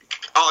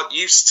aren't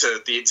used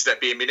to the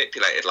internet being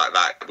manipulated like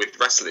that with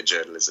wrestling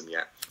journalism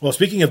yet. Well,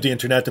 speaking of the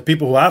internet, the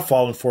people who have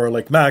fallen for it,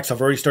 like Max,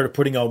 have already started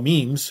putting out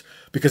memes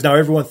because now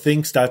everyone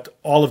thinks that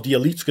all of the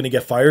elite's going to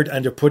get fired,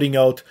 and they're putting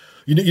out,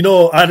 I don't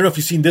know if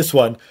you've seen this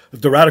one,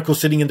 the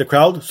Radicals sitting in the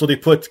crowd. So they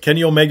put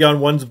Kenny Omega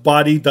on one's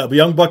body, the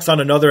Young Bucks on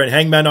another, and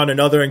Hangman on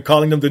another, and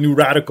calling them the new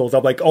Radicals.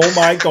 I'm like, oh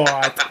my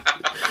God,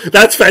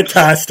 that's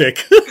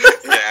fantastic.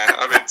 Yeah,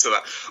 I'm into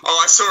that. Oh,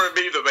 I saw a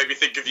meme that made me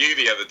think of you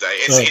the other day.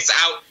 It's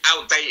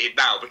outdated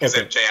now because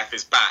MJF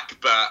is back,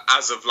 but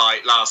as of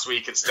like last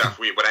week and stuff,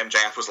 when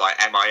MJF was like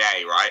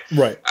MIA, right?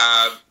 Right.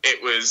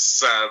 It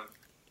was.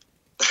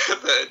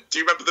 Do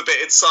you remember the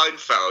bit in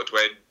Seinfeld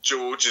when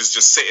George is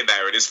just sitting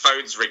there and his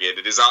phone's ringing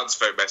and his aunt's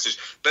phone message?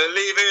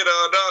 Believe it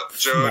or not,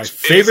 George. My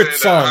favorite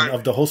song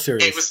of the whole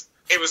series.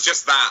 It was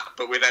just that,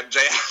 but with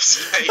MJF's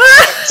face.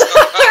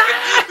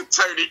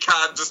 Tony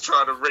Khan just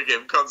trying to ring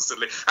him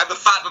constantly. And the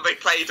fact that they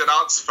played an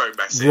answer phone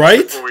message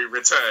before he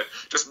returned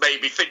just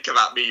made me think of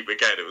that meme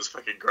again. It was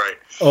fucking great.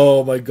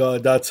 Oh my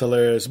God, that's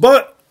hilarious.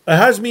 But it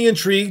has me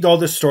intrigued, all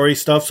this story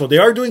stuff. So they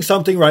are doing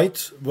something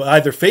right,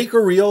 either fake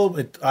or real.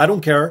 I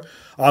don't care.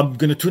 I'm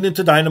going to tune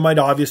into Dynamite,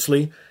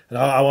 obviously. And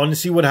I want to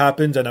see what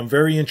happens. And I'm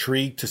very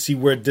intrigued to see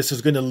where this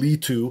is going to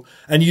lead to.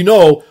 And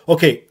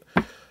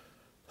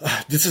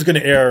this is going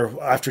to air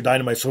after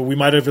Dynamite, so we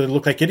might either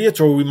look like idiots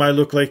or we might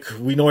look like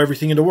we know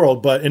everything in the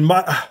world. But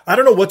I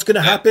don't know what's going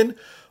to happen.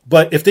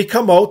 But if they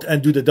come out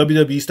and do the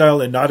WWE style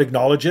and not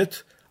acknowledge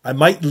it, I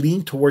might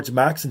lean towards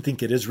Max and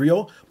think it is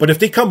real. But if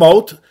they come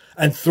out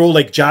and throw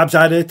like jabs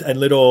at it and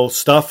little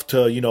stuff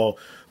to,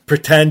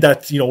 pretend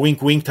that,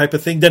 wink, wink type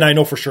of thing, then I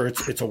know for sure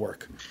it's a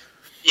work.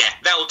 Yeah,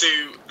 they'll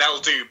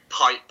do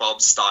pipe bomb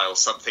style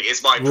something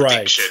is my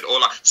prediction, right. Or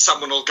like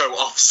someone will go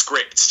off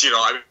script. Do you know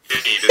what I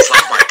mean? It's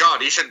like, oh my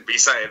God, he shouldn't be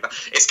saying that.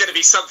 It's going to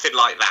be something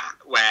like that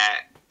where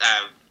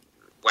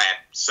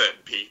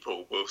certain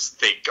people will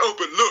think, oh,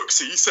 but look,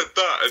 see, he said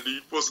that and he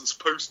wasn't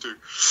supposed to.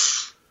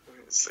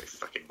 It's like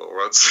fucking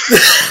morons.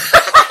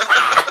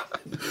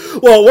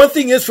 Well, one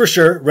thing is for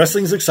sure,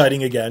 wrestling's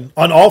exciting again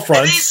on all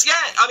fronts. It is, yeah.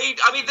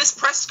 I mean, this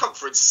press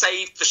conference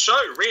saved the show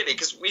really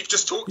because we've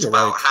just talked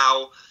about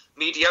how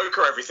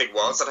mediocre everything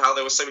was and how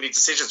there were so many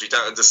decisions we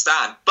don't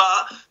understand.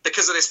 But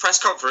because of this press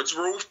conference,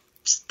 we're all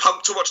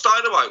pumped to watch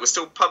Dynamite. We're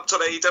still pumped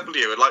on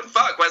AEW and like,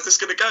 fuck, where's this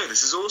going to go?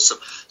 This is awesome.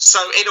 So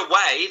in a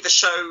way, the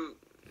show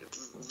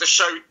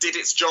did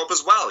its job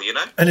as well,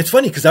 And it's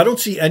funny because I don't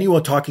see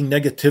anyone talking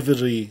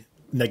negativity.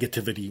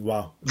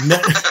 Wow.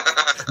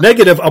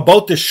 Negative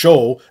about this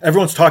show.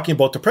 Everyone's talking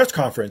about the press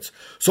conference.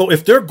 So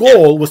if their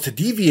goal was to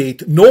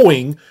deviate,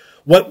 knowing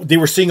what they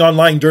were seeing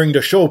online during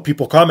the show,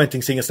 people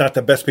commenting saying it's not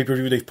the best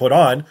pay-per-view they've put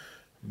on,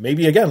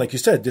 maybe again, like you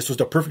said, this was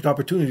the perfect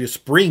opportunity to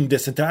spring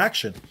this into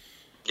action.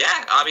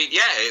 Yeah,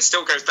 it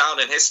still goes down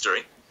in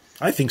history.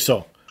 I think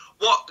so.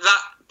 What,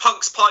 that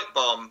Punk's pipe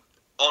bomb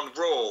on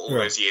Raw all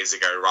those years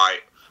ago, right?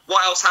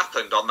 What else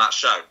happened on that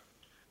show?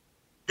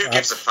 Who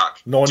gives a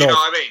fuck? No one knows. Do you know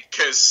what I mean?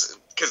 Because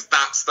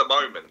that's the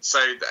moment. So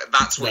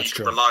that's what you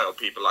can rely on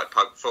people like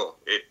Punk for.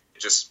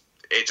 It's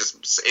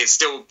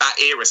still, that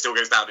era still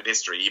goes down in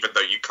history, even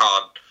though you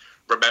can't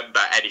remember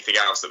anything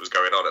else that was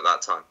going on at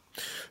that time.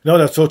 No,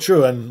 that's so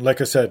true. And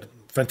like I said,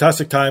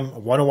 fantastic time. I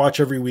want to watch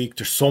every week.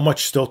 There's so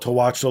much still to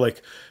watch. So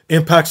like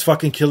Impact's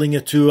fucking killing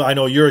it too. I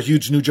know you're a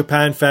huge New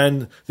Japan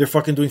fan. They're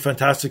fucking doing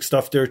fantastic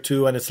stuff there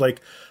too. And it's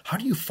like, how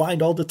do you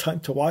find all the time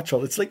to watch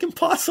all? It's like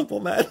impossible,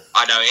 man.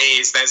 I know it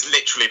is. There's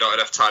literally not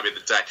enough time in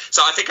the day.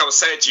 So I think I was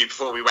saying to you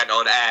before we went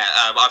on air,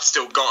 I've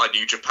still got a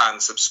New Japan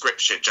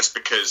subscription just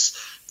because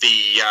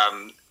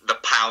the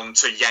pound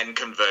to yen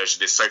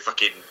conversion is so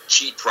fucking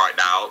cheap right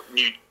now.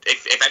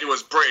 If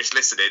anyone's British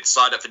listening,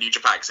 sign up for New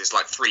Japan because it's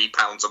like £3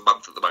 a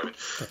month at the moment.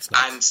 That's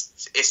nice. And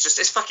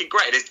it's fucking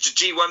great.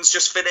 G1's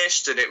just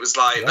finished, and it was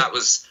like that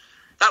was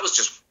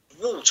just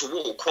wall to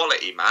wall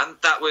quality, man.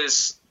 That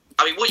was,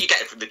 what are you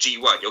getting from the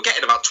G1? You're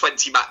getting about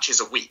 20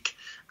 matches a week.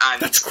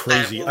 And that's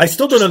crazy. I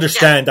still don't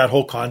understand that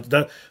whole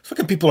concept.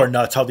 Fucking people are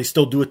nuts how they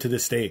still do it to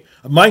this day.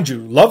 Mind you,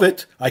 love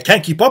it. I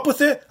can't keep up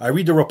with it. I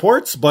read the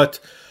reports, but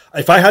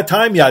if I had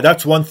time,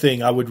 that's one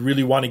thing I would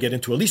really want to get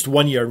into at least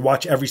 1 year and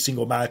watch every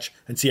single match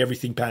and see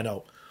everything pan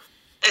out.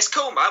 It's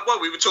cool, man.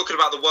 Well, we were talking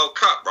about the World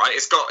Cup, right?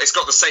 It's got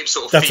the same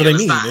sort of That's feel what I as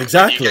mean, that.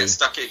 exactly. You get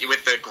stuck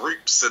with the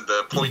groups and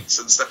the points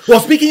and stuff. Well,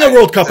 speaking of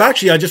World Cup,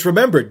 actually, I just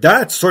remembered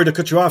that. Sorry to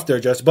cut you off there,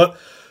 Jess, but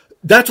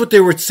that's what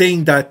they were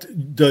saying that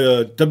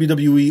the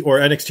WWE or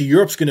NXT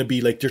Europe's going to be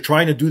like. They're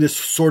trying to do this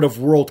sort of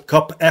World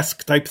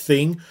Cup-esque type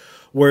thing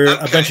where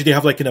eventually they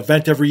have like an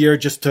event every year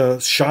just to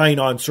shine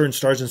on certain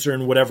stars and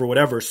certain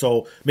whatever.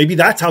 So maybe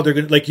that's how they're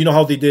going to, like, you know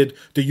how they did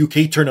the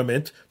UK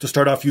tournament to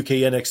start off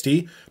UK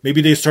NXT?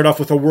 Maybe they start off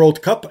with a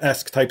World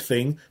Cup-esque type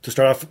thing to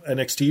start off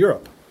NXT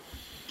Europe.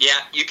 Yeah,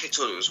 UK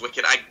tournament was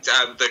wicked.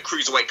 The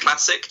Cruiserweight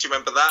Classic, do you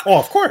remember that? Oh,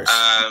 of course.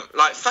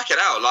 Like, fuck it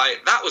out.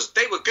 Like,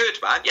 they were good,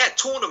 man. Yeah,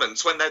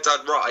 tournaments, when they're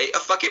done right, are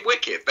fucking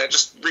wicked. They're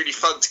just really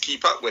fun to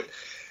keep up with.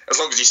 As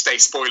long as you stay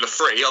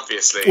spoiler-free,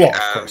 obviously. Well,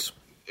 of course.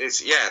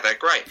 They're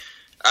great.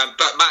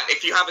 But Matt,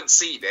 if you haven't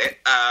seen it,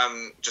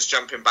 just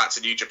jumping back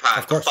to New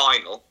Japan, the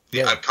final,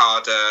 the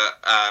Okada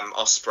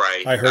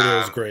Ospreay, I heard it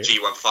was great.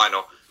 G1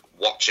 final.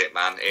 Watch it,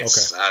 man.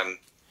 It's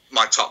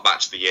my top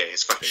match of the year.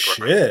 It's fucking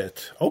great.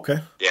 Shit. Okay.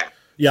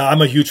 Yeah,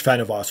 I'm a huge fan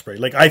of Ospreay.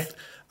 Like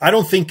I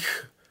don't think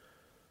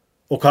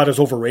Okada's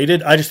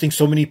overrated. I just think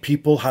so many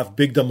people have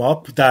bigged him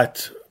up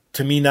that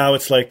to me now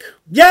it's like,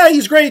 yeah,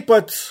 he's great,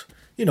 but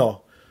you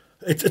know.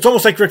 It's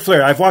almost like Ric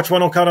Flair. I've watched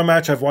one Okada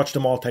match. I've watched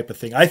them all type of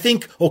thing. I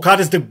think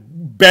Okada's the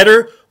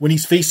better when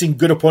he's facing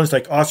good opponents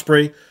like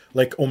Ospreay,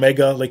 like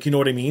Omega, like, you know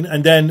what I mean?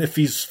 And then if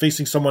he's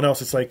facing someone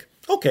else, it's like,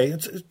 okay,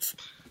 it's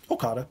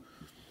Okada.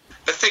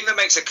 The thing that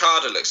makes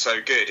Okada look so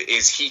good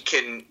is he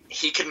can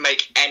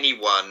make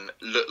anyone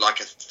look like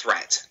a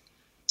threat.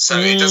 So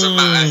it doesn't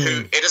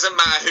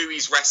matter who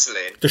he's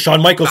wrestling. The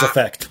Shawn Michaels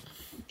effect.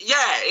 Yeah,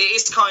 it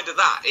is kind of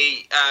that.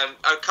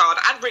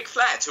 Okada and Ric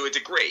Flair to a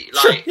degree.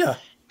 Like, sure, yeah.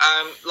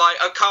 Like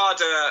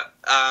Okada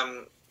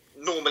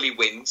normally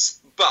wins,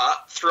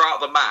 but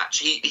throughout the match,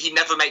 he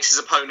never makes his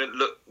opponent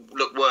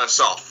look worse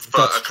off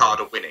for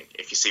Okada winning,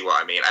 if you see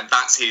what I mean. And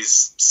that's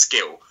his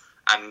skill.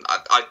 And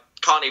I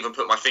can't even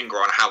put my finger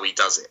on how he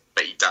does it,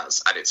 but he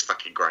does, and it's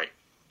fucking great.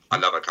 I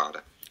love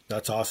Okada.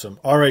 That's awesome.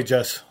 All right,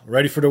 Jess,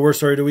 ready for the worst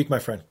story of the week, my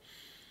friend?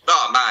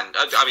 Oh, man.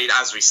 I mean,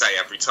 as we say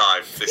every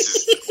time,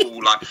 this is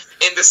all like...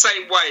 In the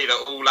same way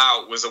that All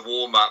Out was a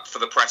warm-up for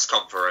the press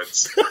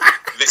conference,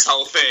 this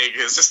whole thing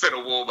has just been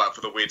a warm-up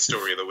for the weird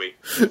story of the week.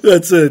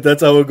 That's it.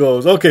 That's how it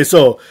goes. Okay,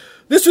 so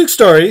this week's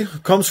story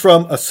comes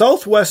from a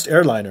Southwest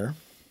airliner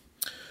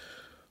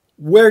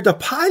where the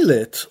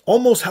pilot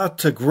almost had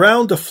to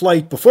ground the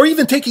flight before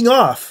even taking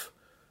off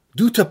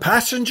due to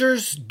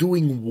passengers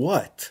doing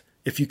what,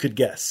 if you could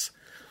guess?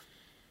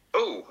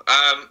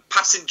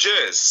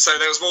 Passengers. So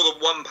there was more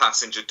than one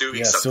passenger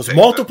doing something. Yes, there was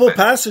multiple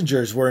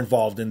passengers were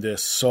involved in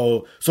this.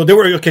 So they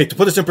were, okay, to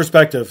put this in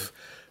perspective,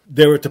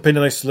 they were, to paint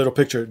a nice little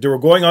picture, they were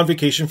going on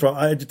vacation from,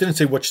 I didn't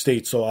say which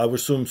state, so I would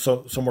assume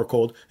somewhere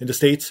cold in the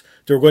States.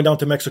 They were going down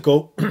to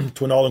Mexico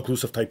to an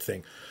all-inclusive type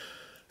thing.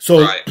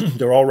 So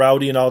they're all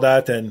rowdy and all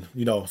that, and,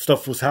 you know,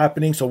 stuff was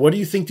happening. So what do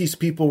you think these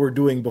people were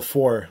doing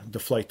before the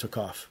flight took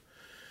off?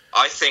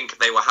 I think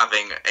they were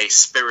having a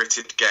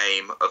spirited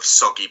game of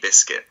Soggy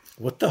Biscuit.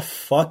 What the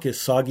fuck is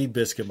Soggy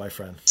Biscuit, my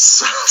friend?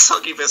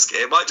 Soggy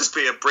Biscuit. It might just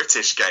be a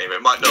British game.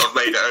 It might not have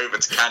made it over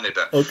to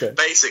Canada. Okay.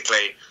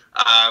 Basically,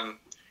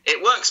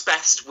 it works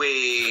best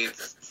with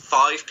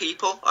 5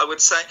 people, I would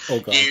say. Oh,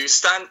 God. You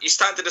stand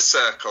in a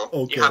circle.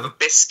 Okay. You have a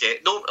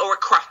biscuit or a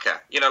cracker.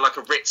 You know, like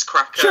a Ritz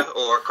cracker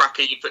or a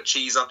cracker you put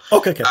cheese on.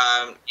 Okay.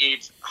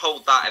 You'd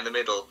hold that in the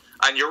middle,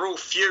 and you're all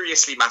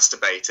furiously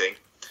masturbating.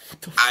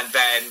 And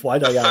then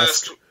Why'd I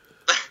ask?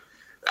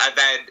 And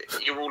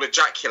then you all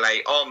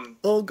ejaculate on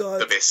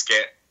God. the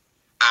biscuit,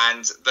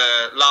 and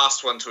the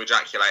last one to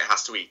ejaculate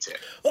has to eat it.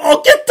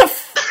 Oh, get the...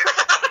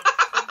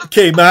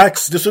 Okay,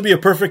 Max, this would be a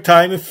perfect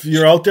time if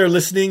you're out there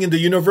listening in the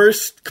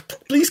universe.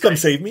 Please come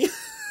save me.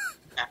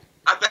 Yeah.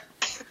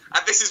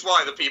 And this is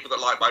why the people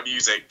that like my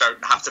music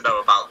don't have to know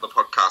about the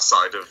podcast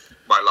side of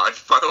my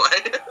life, by the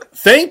way.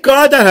 Thank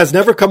God that has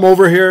never come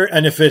over here,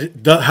 and if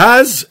it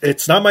has,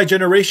 it's not my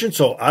generation,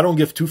 so I don't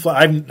give two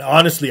flies.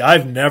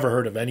 I've never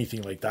heard of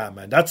anything like that,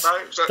 man. That's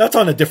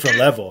on a different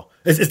level.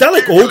 Is that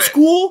like old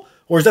school,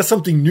 or is that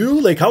something new?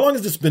 Like, how long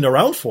has this been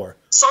around for?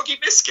 Soggy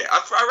Biscuit.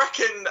 I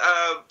reckon.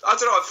 I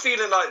don't know. I'm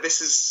feeling like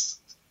this is.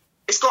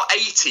 It's got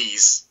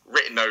 80s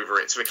written over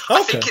it.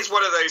 I think it's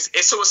one of those.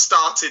 It sort of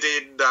started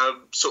in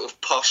sort of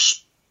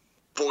posh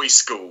boys'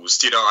 schools.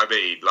 Do you know what I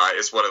mean? Like,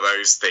 it's one of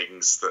those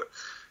things that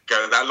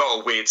go. A lot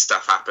of weird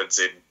stuff happens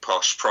in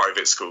posh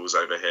private schools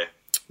over here.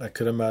 I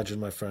could imagine,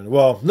 my friend.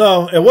 Well,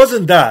 no, it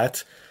wasn't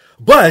that,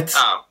 but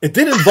it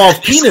did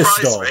involve penis,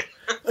 though.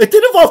 It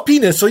did involve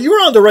penis, so you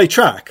were on the right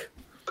track.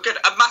 Okay,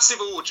 a massive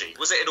orgy.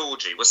 Was it an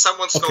orgy? Was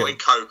someone snorting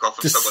coke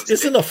off of someone's dick?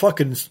 This isn't a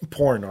fucking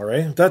porn, all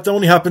right? That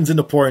only happens in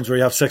the porns where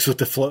you have sex with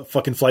the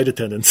fucking flight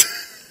attendants.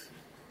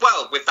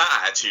 Well, with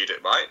that attitude,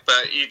 it might.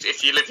 But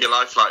if you live your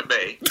life like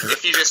me,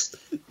 if you just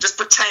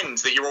pretend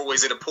that you're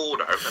always in a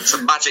porno, and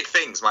some magic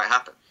things might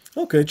happen.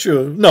 Okay,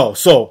 true. No,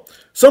 so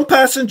some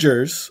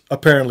passengers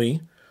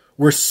apparently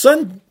were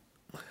can't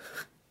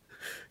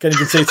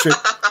even say it straight.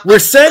 We're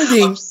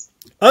sending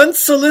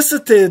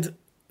unsolicited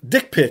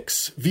dick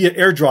pics via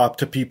airdrop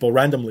to people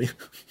randomly.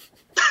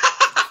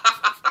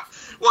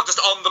 What, just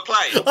on the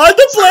plane? On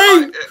the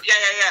plane! Like,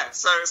 yeah.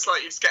 So it's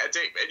like you just get a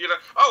dick and you're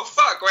like, oh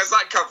fuck, where's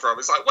that come from?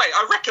 It's like, wait,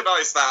 I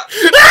recognise that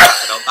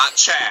pattern on that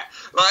chair.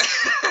 Like,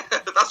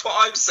 that's what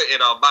I'm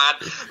sitting on, man.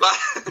 Like,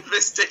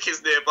 this dick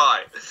is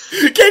nearby.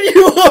 Can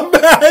you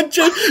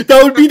imagine?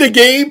 That would be the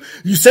game.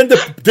 You send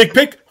the dick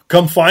pic,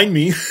 come find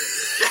me.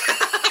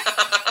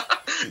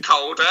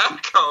 Colder.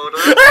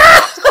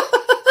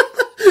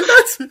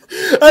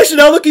 Actually,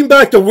 now looking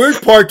back, the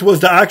weird part was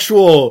the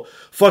actual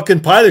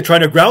fucking pilot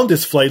trying to ground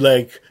this flight.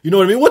 Like, you know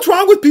what I mean? What's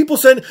wrong with people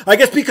saying? I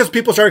guess because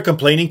people started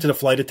complaining to the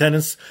flight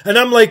attendants, and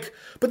I'm like,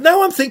 but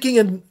now I'm thinking,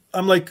 and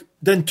I'm like,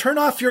 then turn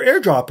off your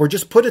airdrop or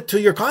just put it to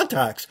your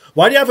contacts.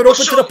 Why do you have it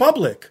open to the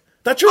public?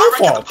 That's your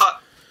fault.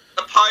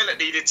 The pilot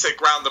needed to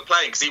ground the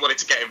plane because he wanted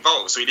to get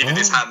involved, so he needed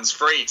his hands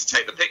free to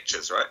take the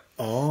pictures, right?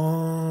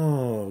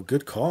 Oh,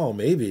 good call,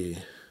 maybe.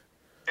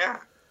 Yeah.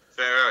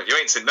 You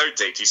ain't said no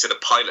dick, you said a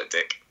pilot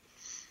dick.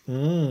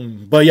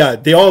 But yeah,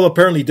 they all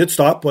apparently did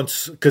stop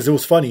once, because it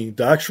was funny.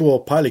 The actual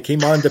pilot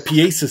came on the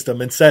PA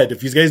system and said,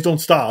 if you guys don't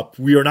stop,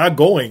 we are not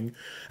going.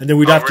 And then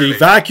we'd have to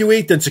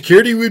evacuate, then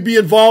security would be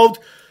involved.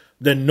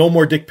 Then no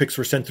more dick pics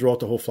were sent throughout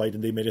the whole flight,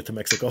 and they made it to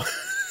Mexico.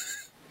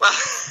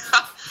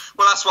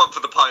 Well, that's one for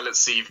the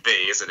pilot's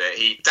CV, isn't it?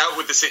 He dealt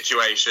with the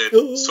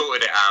situation,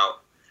 sorted it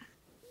out.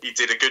 He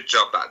did a good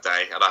job that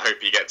day, and I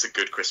hope he gets a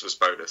good Christmas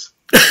bonus.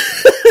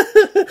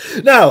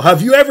 Now,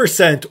 have you ever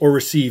sent or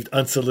received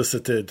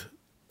unsolicited,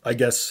 I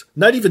guess,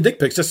 not even dick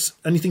pics, just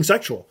anything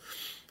sexual,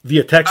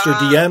 via text or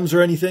DMs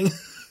or anything?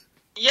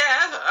 Yeah,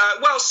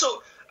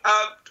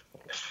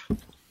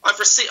 I've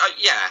received,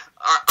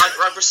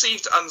 I've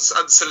received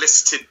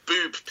unsolicited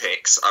boob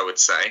pics, I would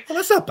say. Well,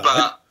 that's not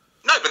bad.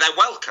 But they're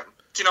welcome.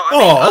 Do you know what I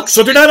mean? Oh,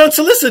 so they're not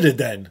unsolicited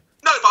then?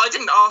 No, but I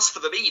didn't ask for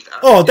them either.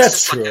 Oh,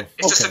 that's true.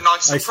 It's just a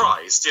nice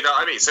surprise. Do you know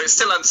what I mean? So it's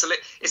still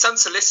it's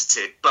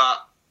unsolicited,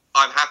 but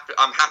I'm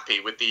happy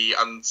with the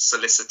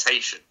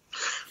unsolicitation.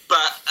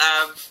 But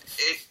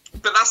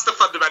but that's the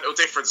fundamental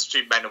difference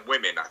between men and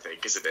women, I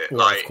think, isn't it?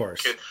 Well, of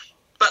course.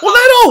 But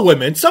not all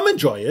women. Some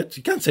enjoy it.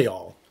 You can't say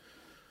all.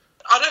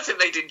 I don't think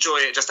they'd enjoy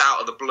it just out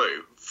of the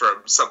blue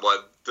from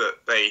someone that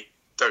they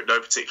don't know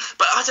particularly.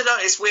 But I don't know.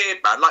 It's weird,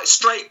 man. Like,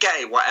 straight,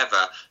 gay, whatever.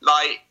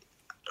 Like,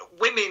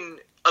 women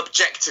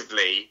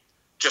objectively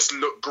just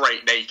look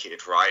great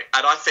naked, right?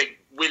 And I think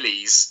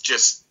willies,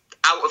 just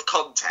out of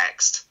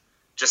context,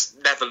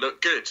 just never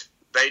look good.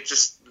 They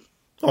just...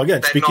 Oh,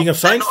 again, speaking of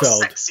Seinfeld.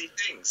 Sexy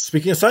things.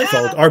 Speaking of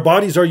Seinfeld, our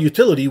bodies are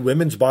utility,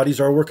 women's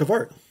bodies are a work of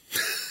art.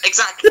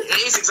 Exactly.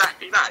 It is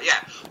exactly that,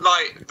 yeah.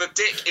 Like, the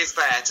dick is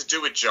there to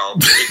do a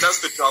job. It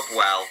does the job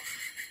well.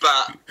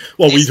 But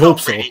we'd hope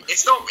so.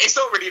 It's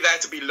not really there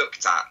to be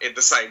looked at in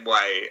the same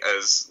way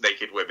as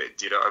naked women.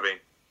 Do you know what I mean?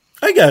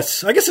 I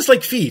guess it's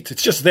like feet.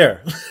 It's just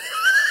there.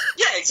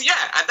 Yeah,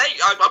 and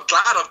I'm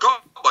glad I've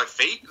got my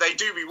feet. They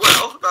do me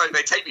well.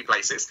 They take me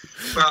places.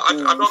 But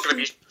I'm not going to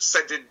be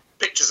sending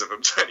pictures of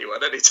them to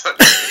anyone anytime.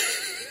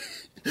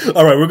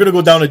 All right, we're going to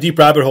go down a deep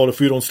rabbit hole if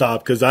we don't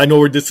stop, because I know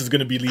where this is going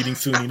to be leading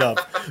soon enough.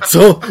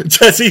 So,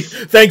 Jesse,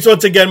 thanks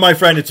once again, my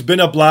friend. It's been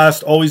a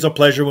blast. Always a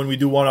pleasure when we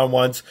do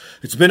one-on-ones.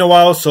 It's been a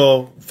while,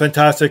 so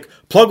fantastic.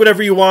 Plug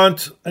whatever you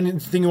want,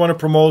 anything you want to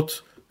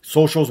promote,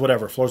 socials,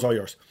 whatever. Floor's all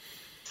yours.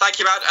 Thank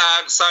you, man.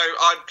 So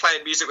I'm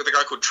playing music with a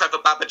guy called Trevor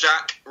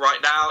Babajack right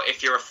now.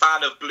 If you're a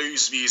fan of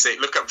blues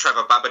music, look up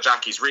Trevor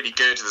Babajack. He's really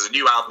good. There's a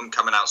new album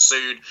coming out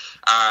soon.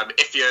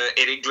 If you're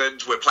in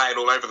England, we're playing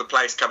all over the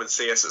place. Come and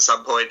see us at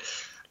some point.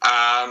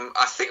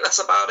 I think that's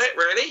about it,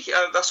 really.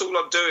 That's all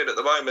I'm doing at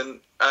the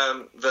moment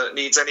that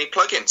needs any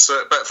plugins.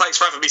 So, but thanks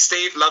for having me,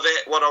 Steve. Love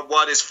it.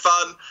 One-on-one is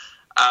fun.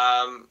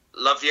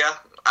 Love you.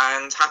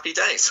 And happy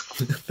days.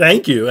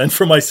 Thank you. And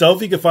for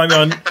myself, you can find me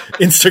on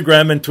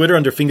Instagram and Twitter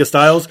under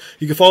Fingerstyles.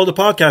 You can follow the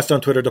podcast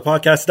on Twitter, The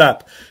Podcast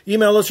App.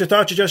 Email us your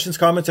thoughts, suggestions,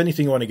 comments,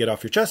 anything you want to get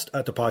off your chest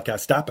at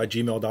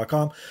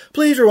thepodcastapp@gmail.com.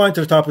 Please rewind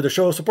to the top of the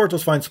show. Support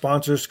those fine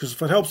sponsors, because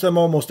if it helps them,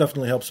 most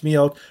definitely helps me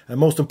out. And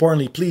most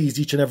importantly, please,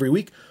 each and every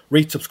week,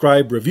 rate,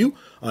 subscribe, review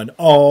on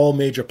all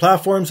major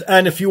platforms.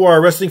 And if you are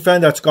a wrestling fan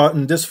that's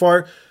gotten this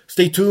far,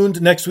 stay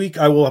tuned. Next week,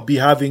 I will be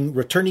having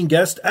returning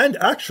guest and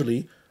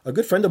actually a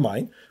good friend of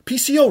mine.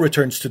 PCO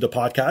returns to the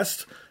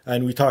podcast,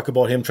 and we talk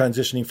about him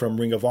transitioning from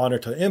Ring of Honor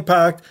to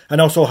Impact, and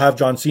also have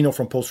John Cena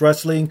from Post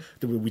Wrestling.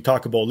 We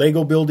talk about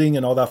Lego building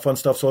and all that fun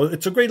stuff. So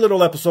it's a great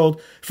little episode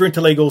if you're into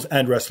Legos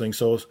and wrestling.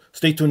 So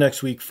stay tuned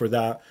next week for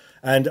that.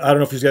 And I don't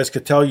know if you guys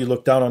could tell, you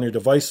look down on your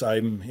device.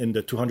 I'm in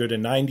the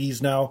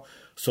 290s now.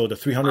 So the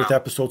 300th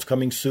episode's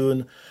coming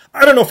soon.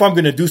 I don't know if I'm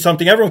going to do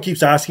something. Everyone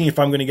keeps asking if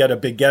I'm going to get a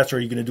big guest or are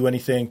you going to do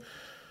anything.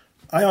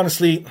 I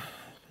honestly...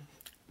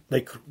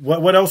 Like,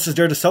 what else is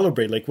there to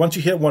celebrate? Like, once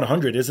you hit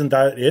 100, isn't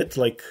that it?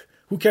 Like,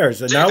 who cares?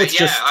 And now it's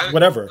just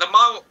whatever.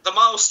 The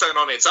milestone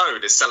on its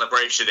own is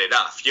celebration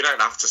enough. You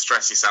don't have to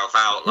stress yourself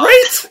out, like,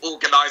 right?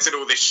 Organising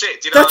all this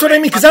shit. You know That's what I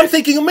mean, because I'm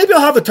thinking, maybe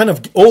I'll have a ton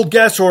of old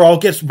guests, or I'll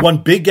get one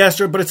big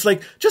guest, but it's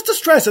like, just to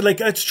stress it.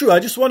 Like, it's true. I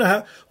just want to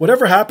have,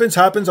 whatever happens.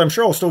 I'm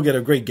sure I'll still get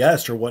a great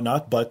guest or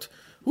whatnot, but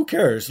Who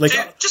cares? Like,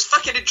 dude, just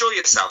fucking enjoy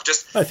yourself.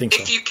 I think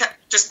if you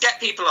just get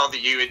people on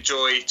that you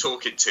enjoy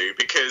talking to,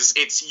 because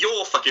it's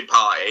your fucking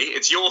party.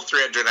 It's your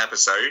 300th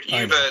episode.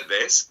 You've earned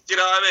this. Do you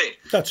know what I mean?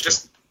 That's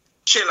just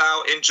chill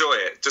out, enjoy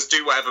it. Just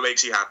do whatever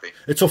makes you happy.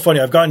 It's so funny.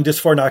 I've gotten this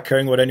far not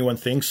caring what anyone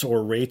thinks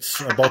or rates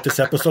about this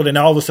episode, and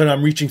now all of a sudden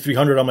I'm reaching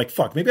 300. I'm like,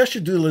 fuck, maybe I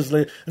should do this.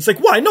 It's like,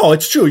 why? No,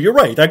 it's true. You're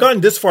right. I've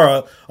gotten this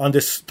far on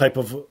this type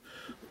of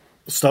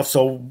stuff,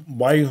 so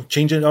why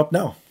change it up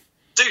now?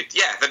 Dude,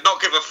 yeah, the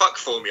not give a fuck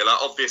formula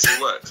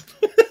obviously works.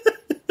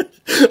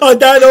 On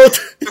that note,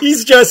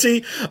 he's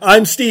Jesse.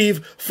 I'm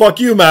Steve. Fuck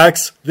you,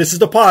 Max. This is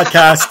the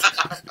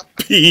podcast.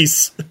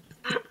 Peace.